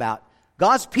think about.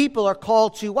 God's people are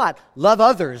called to what? Love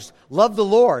others. Love the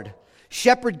Lord.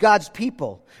 Shepherd God's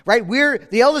people, right?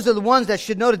 The elders are the ones that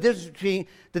should know the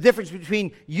difference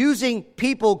between using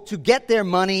people to get their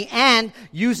money and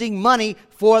using money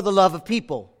for the love of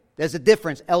people. There's a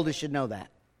difference. Elders should know that.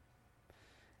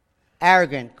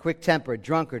 Arrogant, quick-tempered,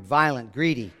 drunkard, violent,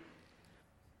 greedy.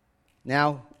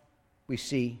 Now we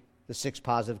see the 6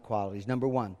 positive qualities. Number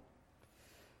 1,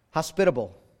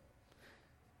 hospitable.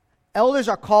 Elders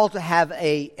are called to have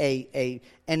an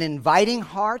inviting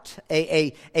heart,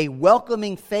 a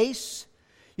welcoming face.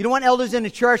 You don't want elders in the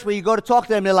church where you go to talk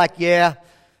to them, they're like, yeah,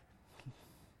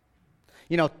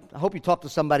 I hope you talk to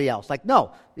somebody else. Like,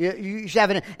 no, you should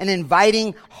have an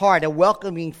inviting heart, a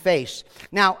welcoming face.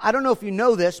 Now, I don't know if you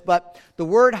know this, but the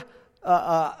word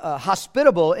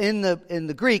hospitable in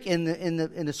the Greek, in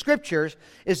the scriptures,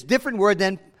 is a different word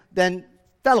than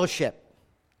fellowship.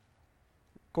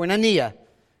 Koinonia.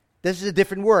 This is a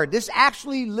different word. This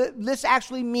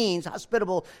actually means,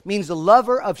 hospitable, means the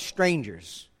lover of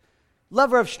strangers.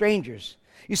 Lover of strangers.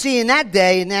 You see, in that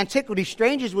day, in antiquity,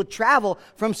 strangers would travel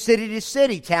from city to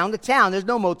city, town to town. There's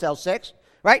no Motel 6,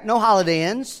 right? No Holiday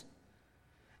Inns.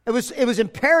 It was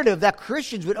imperative that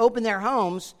Christians would open their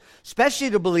homes,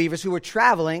 especially to believers who were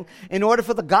traveling, in order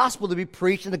for the gospel to be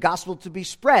preached and the gospel to be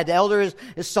spread. The elder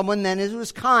is someone then who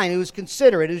is kind, who is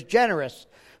considerate, who's generous,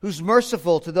 who's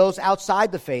merciful to those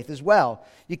outside the faith as well.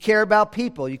 You care about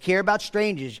people. You care about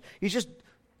strangers. You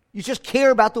just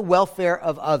care about the welfare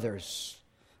of others.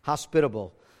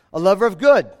 Hospitable. A lover of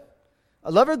good.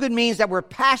 A lover of good means that we're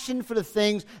passionate for the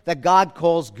things that God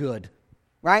calls good,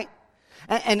 right?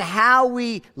 And how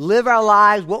we live our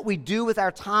lives, what we do with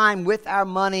our time, with our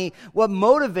money, what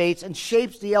motivates and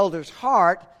shapes the elder's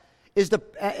heart is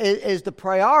the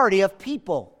priority of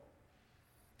people.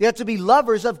 They have to be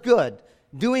lovers of good,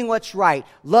 doing what's right,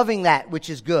 loving that which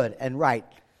is good and right.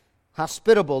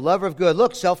 Hospitable, lover of good.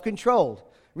 Look, self-controlled,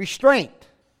 restraint.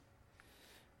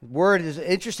 The word is an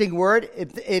interesting word.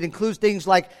 It includes things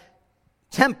like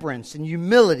temperance and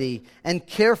humility and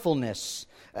carefulness,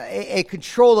 a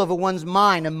control over one's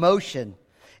mind, emotion.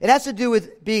 It has to do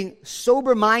with being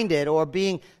sober-minded or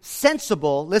being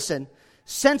sensible,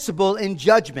 sensible in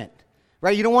judgment.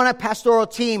 Right? You don't want a pastoral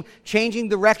team changing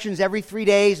directions every 3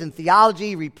 days in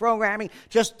theology, reprogramming.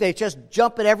 They just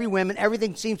jump at every whim and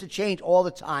everything seems to change all the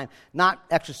time, not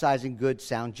exercising good,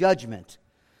 sound judgment.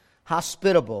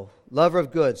 Hospitable, lover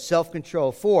of good,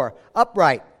 self-control. 4,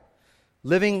 upright,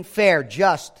 living fair,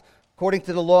 just, according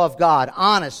to the law of God,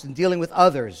 honest in dealing with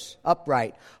others,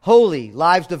 upright. Holy,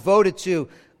 lives devoted to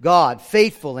God,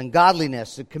 faithful in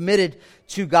godliness, and committed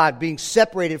to God, being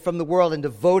separated from the world and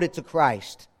devoted to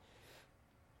Christ.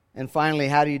 And finally,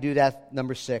 how do you do that?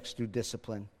 Number 6, through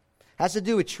discipline. It has to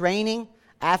do with training,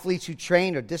 athletes who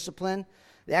train or discipline,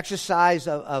 the exercise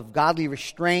of godly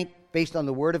restraint based on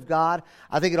the Word of God.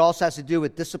 I think it also has to do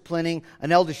with disciplining.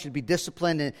 An elder should be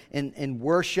disciplined in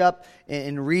worship,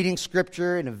 in reading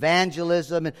Scripture, in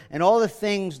evangelism, and all the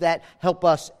things that help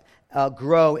us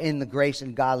grow in the grace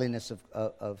and godliness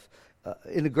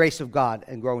in the grace of God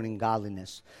and growing in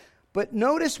godliness. But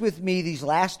notice with me these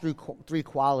last 3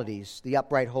 qualities, the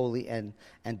upright, holy, and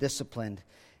disciplined.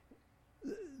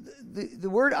 The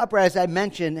word upright, as I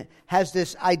mentioned, has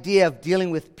this idea of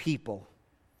dealing with people,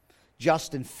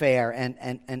 just and fair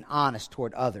and honest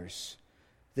toward others.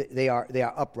 They are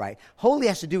upright. Holy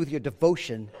has to do with your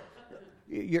devotion,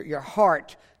 your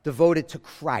heart devoted to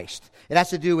Christ. It has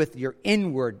to do with your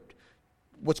inward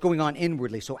what's going on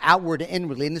inwardly. So outward and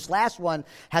inwardly. And this last one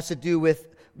has to do with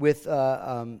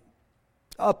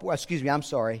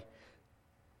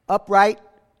upright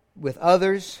with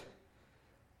others,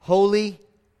 holy,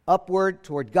 upward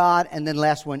toward God, and then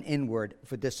last one, inward,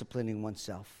 for disciplining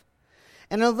oneself.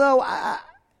 And although,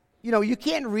 you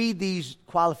can't read these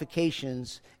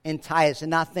qualifications in Titus and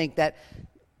not think that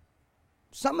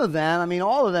some of them,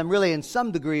 all of them really in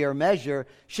some degree or measure,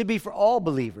 should be for all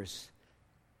believers.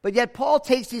 But yet Paul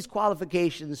takes these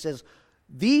qualifications and says,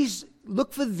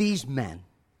 look for these men.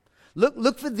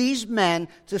 Look for these men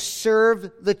to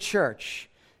serve the church.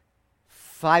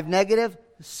 5 negative,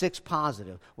 6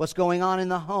 positive. What's going on in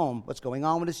the home? What's going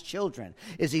on with his children?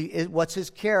 What's his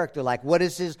character like? What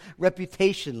is his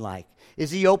reputation like? Is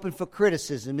he open for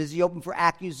criticism? Is he open for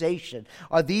accusation?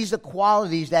 Are these the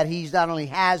qualities that he's not only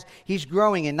has, he's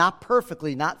growing in, not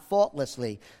perfectly, not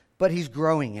faultlessly, but he's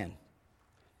growing in.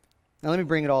 Now let me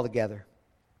bring it all together.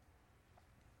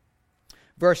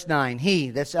 Verse 9,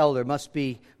 he, that's elder,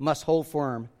 must hold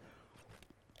firm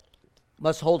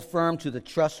to the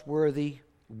trustworthy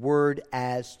word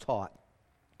as taught.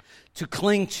 To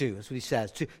cling to, that's what he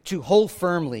says, to hold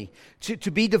firmly, to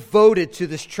be devoted to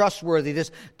this trustworthy,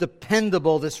 this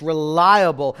dependable, this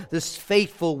reliable, this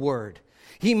faithful word.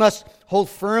 He must hold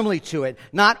firmly to it,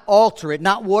 not alter it,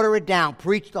 not water it down,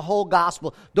 preach the whole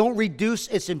gospel. Don't reduce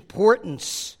its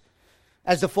importance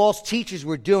as the false teachers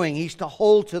were doing. He's to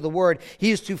hold to the word.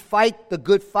 He is to fight the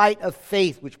good fight of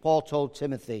faith, which Paul told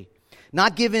Timothy.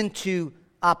 Not give in to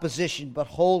opposition, but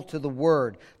hold to the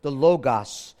word, the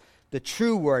logos, the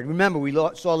true word. Remember, we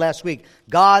saw last week,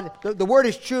 God, the word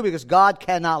is true because God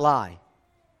cannot lie.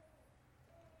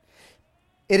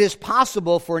 It is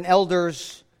possible for an elder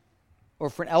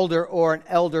or an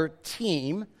elder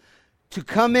team to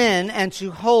come in and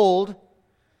to hold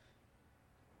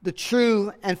the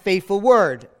true and faithful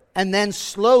word, and then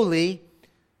slowly,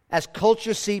 as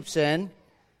culture seeps in,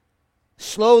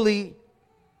 slowly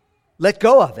let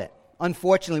go of it.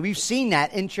 Unfortunately, we've seen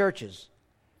that in churches.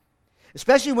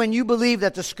 Especially when you believe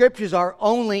that the scriptures are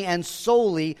only and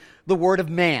solely the word of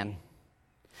man.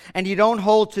 And you don't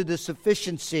hold to the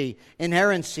sufficiency,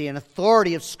 inerrancy, and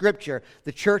authority of scripture,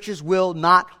 the churches will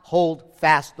not hold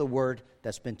fast the word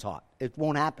that's been taught. It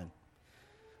won't happen.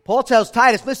 Paul tells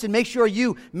Titus, listen, make sure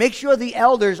the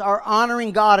elders are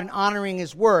honoring God and honoring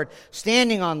his word,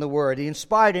 standing on the word, the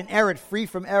inspired, inerrant, free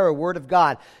from error word of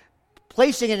God,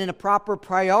 placing it in a proper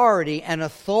priority and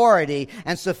authority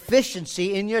and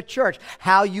sufficiency in your church,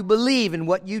 how you believe and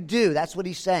what you do. That's what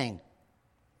he's saying.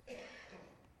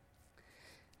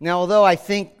 Now, although I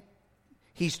think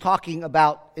he's talking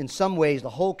about, in some ways, the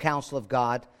whole counsel of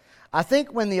God, I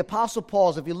think when the Apostle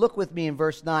Paul, if you look with me in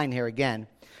verse 9 here again,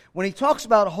 when he talks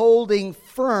about holding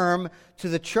firm to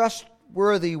the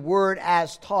trustworthy word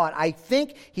as taught, I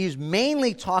think he's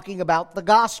mainly talking about the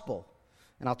gospel.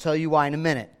 And I'll tell you why in a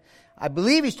minute. I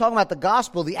believe he's talking about the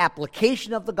gospel, the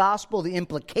application of the gospel, the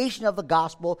implication of the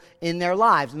gospel in their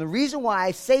lives. And the reason why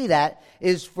I say that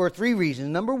is for 3 reasons.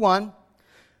 Number 1,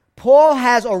 Paul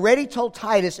has already told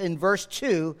Titus in verse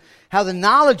 2 how the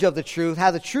knowledge of the truth,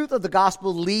 how the truth of the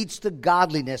gospel leads to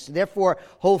godliness. And therefore,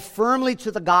 hold firmly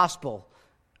to the gospel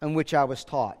in which I was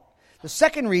taught. The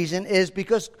second reason is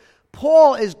because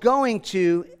Paul is going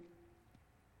to,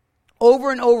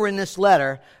 over and over in this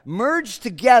letter, merge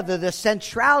together the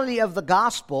centrality of the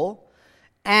gospel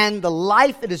and the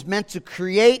life it is meant to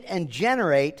create and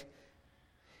generate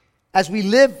as we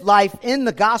live life in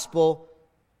the gospel.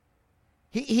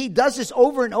 He does this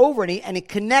over and over, and he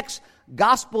connects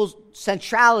gospel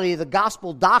centrality, the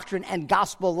gospel doctrine, and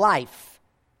gospel life.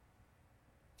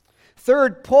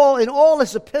 Third, Paul, in all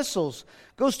his epistles,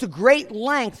 goes to great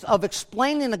lengths of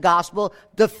explaining the gospel,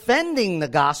 defending the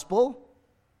gospel,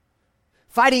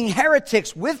 fighting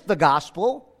heretics with the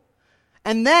gospel,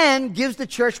 and then gives the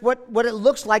church what it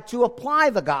looks like to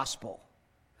apply the gospel.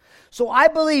 So I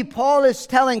believe Paul is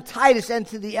telling Titus and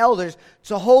to the elders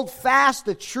to hold fast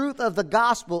the truth of the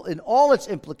gospel in all its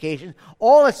implications,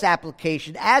 all its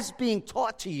application, as being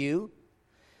taught to you,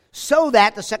 so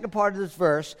that, the second part of this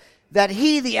verse, that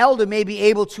he, the elder, may be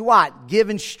able to what? Give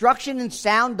instruction in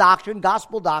sound doctrine,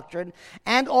 gospel doctrine,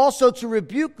 and also to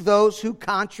rebuke those who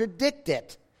contradict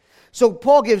it. So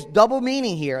Paul gives double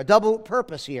meaning here, a double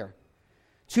purpose here.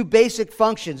 2 basic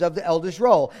functions of the elder's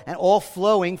role, and all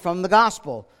flowing from the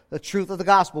gospel, the truth of the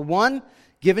gospel. 1,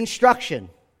 give instruction.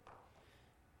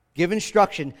 Give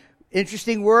instruction.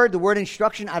 Interesting word, the word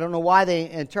instruction. I don't know why they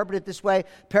interpret it this way.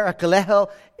 Parakaleo,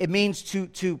 it means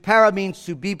to para means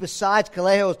to be besides.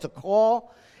 Kaleo is to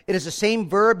call. It is the same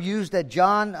verb used that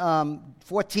John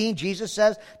 14, Jesus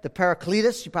says, the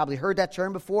Paracletus, you probably heard that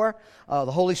term before,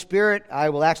 the Holy Spirit, I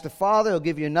will ask the Father, He'll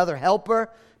give you another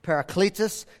helper,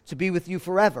 Paracletus, to be with you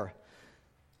forever.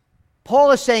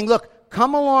 Paul is saying, look,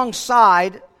 come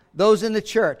alongside those in the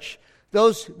church,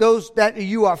 those that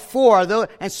you are for,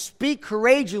 and speak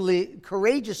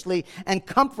courageously and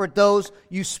comfort those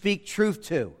you speak truth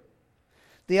to.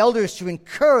 The elder is to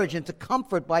encourage and to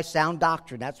comfort by sound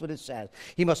doctrine. That's what it says.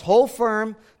 He must hold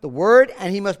firm the word,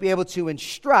 and he must be able to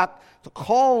instruct, to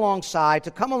call alongside,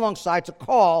 to come alongside, to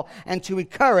call, and to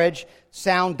encourage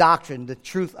sound doctrine, the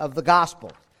truth of the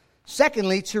gospel.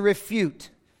 Secondly, to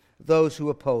refute those who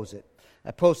oppose it.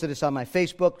 I posted this on my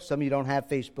Facebook. Some of you don't have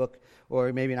Facebook,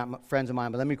 or maybe not friends of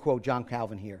mine, but let me quote John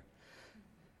Calvin here.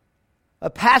 A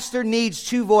pastor needs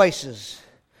two voices,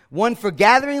 one for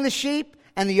gathering the sheep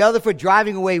and the other for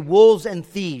driving away wolves and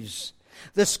thieves.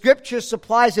 The Scripture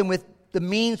supplies him with the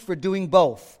means for doing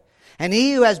both. And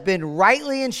he who has been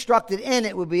rightly instructed in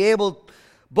it will be able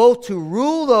both to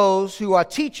rule those who are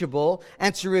teachable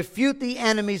and to refute the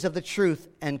enemies of the truth,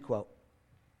 end quote.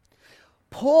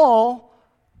 Paul,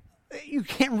 you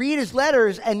can't read his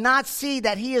letters and not see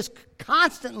that he is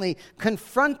constantly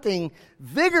confronting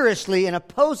vigorously and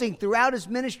opposing throughout his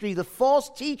ministry the false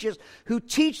teachers who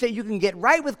teach that you can get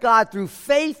right with God through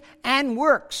faith and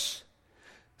works,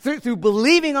 through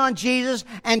believing on Jesus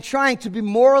and trying to be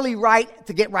morally right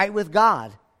to get right with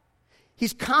God.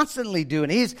 He's constantly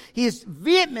doing it. He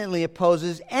vehemently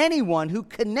opposes anyone who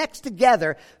connects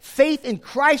together faith in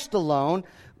Christ alone,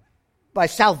 by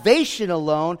salvation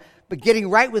alone, but getting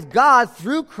right with God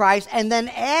through Christ and then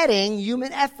adding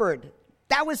human effort.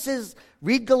 That was his,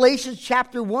 read Galatians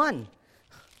chapter 1.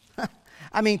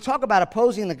 I mean, talk about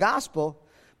opposing the gospel.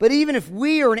 But even if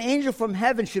we or an angel from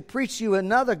heaven should preach to you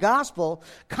another gospel,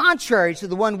 contrary to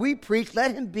the one we preach,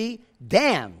 let him be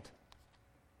damned.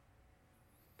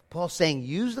 Paul's saying,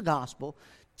 use the gospel,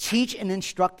 teach and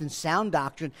instruct in sound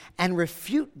doctrine, and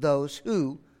refute those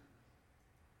who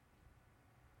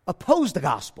oppose the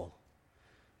gospel.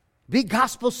 Be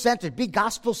gospel-centered. Be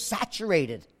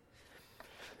gospel-saturated.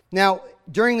 Now,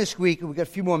 during this week, we've got a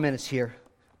few more minutes here.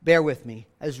 Bear with me.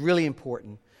 It's really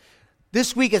important.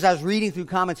 This week, as I was reading through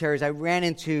commentaries, I read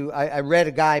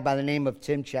a guy by the name of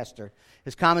Tim Chester.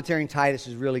 His commentary in Titus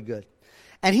is really good.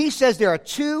 And he says there are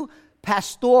two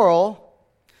pastoral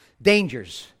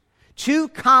dangers. Two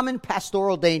common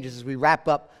pastoral dangers as we wrap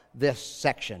up this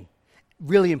section.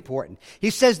 Really important.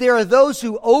 He says there are those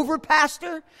who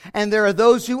overpastor and there are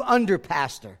those who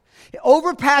underpastor.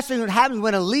 Overpastoring is what happens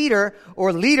when a leader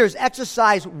or leaders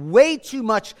exercise way too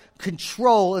much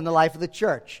control in the life of the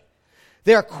church.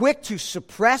 They are quick to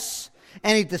suppress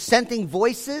any dissenting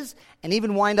voices and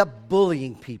even wind up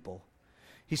bullying people.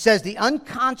 He says the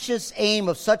unconscious aim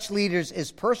of such leaders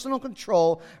is personal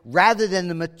control rather than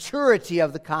the maturity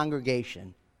of the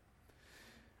congregation.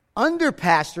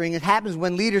 Underpastoring, it happens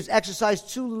when leaders exercise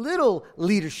too little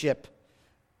leadership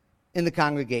in the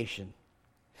congregation.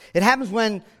 It happens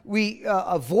when we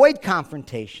avoid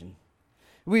confrontation.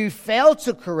 We fail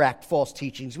to correct false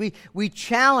teachings. We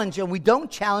challenge and we don't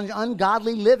challenge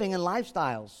ungodly living and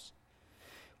lifestyles.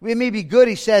 We may be good,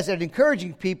 he says, at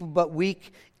encouraging people, but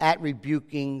weak at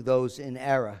rebuking those in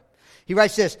error. He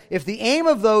writes this, if the aim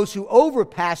of those who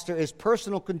overpastor is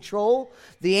personal control,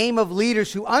 the aim of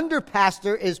leaders who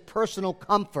underpastor is personal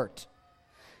comfort.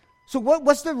 So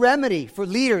what's the remedy for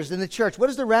leaders in the church? What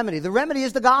is the remedy? The remedy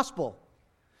is the gospel.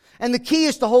 And the key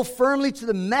is to hold firmly to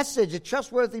the message, the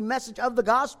trustworthy message of the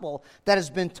gospel that has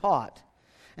been taught.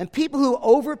 And people who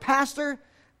overpastor,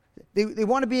 they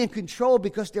want to be in control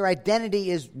because their identity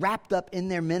is wrapped up in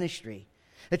their ministry.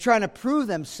 They're trying to prove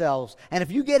themselves. And if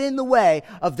you get in the way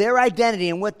of their identity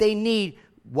and what they need,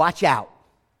 watch out.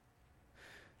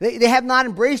 They have not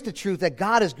embraced the truth that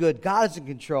God is good, God is in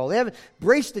control. They haven't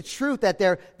embraced the truth that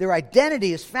their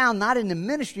identity is found not in the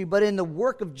ministry, but in the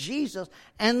work of Jesus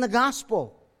and the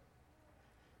gospel.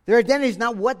 Their identity is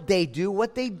not what they do,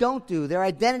 what they don't do. Their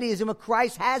identity is in what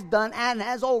Christ has done and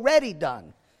has already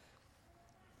done.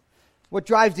 What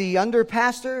drives the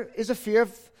underpastor is a fear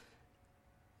of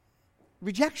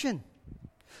rejection,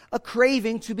 a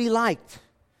craving to be liked.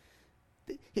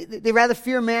 They rather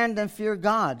fear man than fear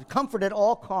God. Comfort at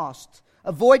all costs.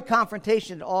 Avoid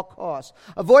confrontation at all costs.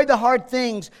 Avoid the hard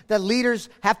things that leaders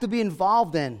have to be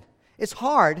involved in. It's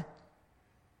hard,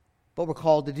 but we're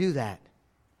called to do that.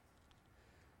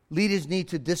 Leaders need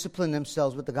to discipline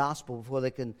themselves with the gospel before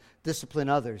they can discipline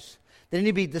others. They need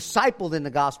to be discipled in the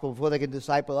gospel before they can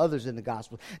disciple others in the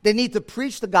gospel. They need to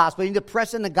preach the gospel. They need to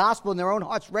press in the gospel in their own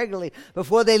hearts regularly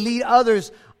before they lead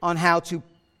others on how to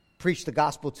preach the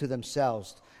gospel to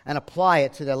themselves and apply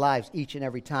it to their lives each and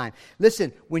every time.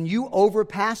 Listen, when you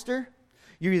over-pastor,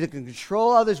 you either can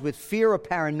control others with fear or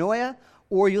paranoia,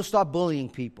 or you'll start bullying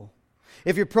people.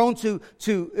 If you're prone to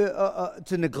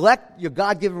neglect your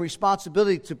God-given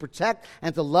responsibility to protect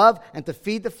and to love and to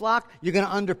feed the flock, you're going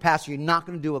to underpastor. You're not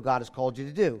going to do what God has called you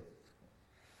to do.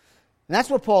 And that's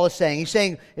what Paul is saying. He's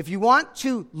saying, if you want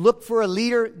to look for a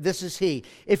leader, this is he.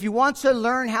 If you want to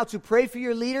learn how to pray for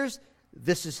your leaders,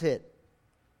 this is it.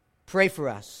 Pray for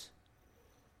us.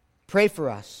 Pray for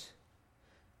us.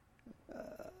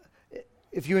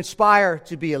 If you inspire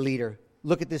to be a leader,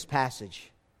 look at this passage.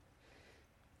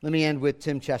 Let me end with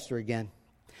Tim Chester again.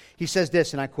 He says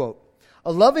this, and I quote,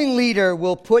 "A loving leader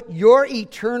will put your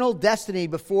eternal destiny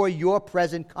before your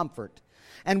present comfort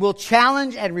and will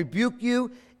challenge and rebuke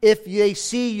you if they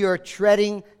see you're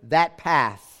treading that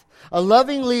path. A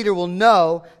loving leader will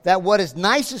know that what is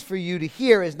nicest for you to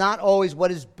hear is not always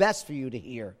what is best for you to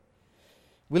hear."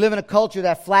 We live in a culture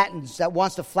that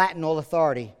wants to flatten all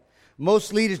authority.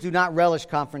 Most leaders do not relish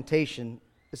confrontation.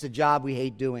 It's a job we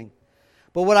hate doing.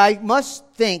 But what I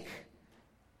must think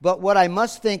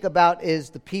about is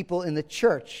the people in the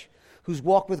church whose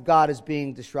walk with God is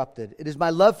being disrupted. It is my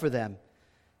love for them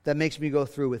that makes me go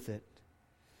through with it.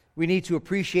 We need to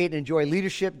appreciate and enjoy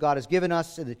leadership God has given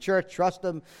us in the church, trust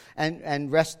them,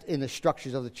 and rest in the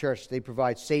structures of the church. They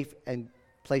provide safe and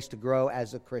place to grow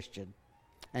as a Christian.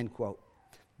 End quote.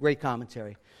 Great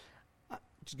commentary.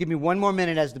 Just give me one more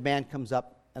minute as the band comes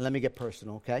up, and let me get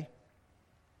personal, okay?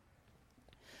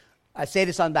 I say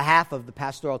this on behalf of the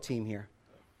pastoral team here.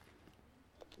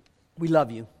 We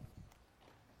love you.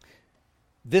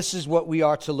 This is what we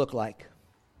are to look like.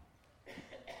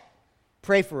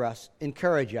 Pray for us.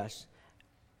 Encourage us.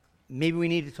 Maybe we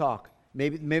need to talk.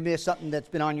 Maybe there's something that's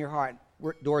been on your heart.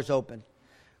 Doors open.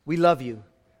 We love you.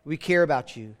 We care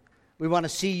about you. We want to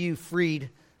see you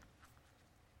freed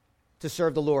to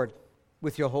serve the Lord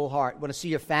with your whole heart. We want to see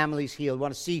your families healed. We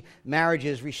want to see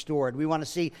marriages restored. We want to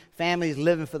see families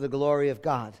living for the glory of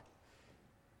God.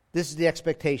 This is the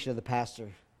expectation of the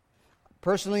pastor.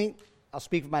 Personally, I'll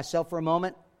speak for myself for a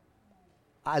moment.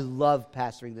 I love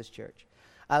pastoring this church.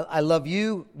 I love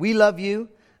you. We love you.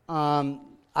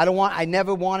 I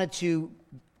never wanted to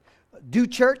do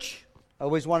church. I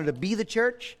always wanted to be the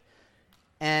church.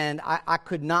 And I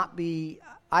could not be,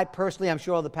 I personally, I'm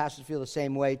sure all the pastors feel the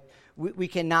same way. We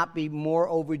cannot be more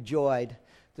overjoyed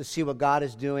to see what God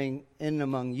is doing in and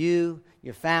among you,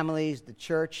 your families, the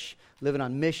church, living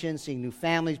on mission, seeing new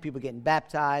families, people getting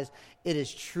baptized. It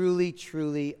is truly,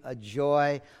 truly a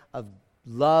joy of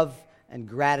love and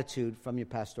gratitude from your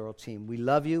pastoral team. We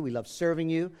love you. We love serving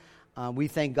you. We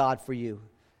thank God for you.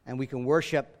 And we can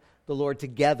worship the Lord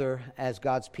together as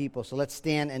God's people. So let's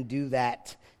stand and do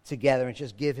that together and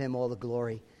just give him all the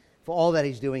glory for all that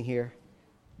he's doing here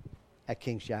at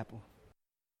King's Chapel.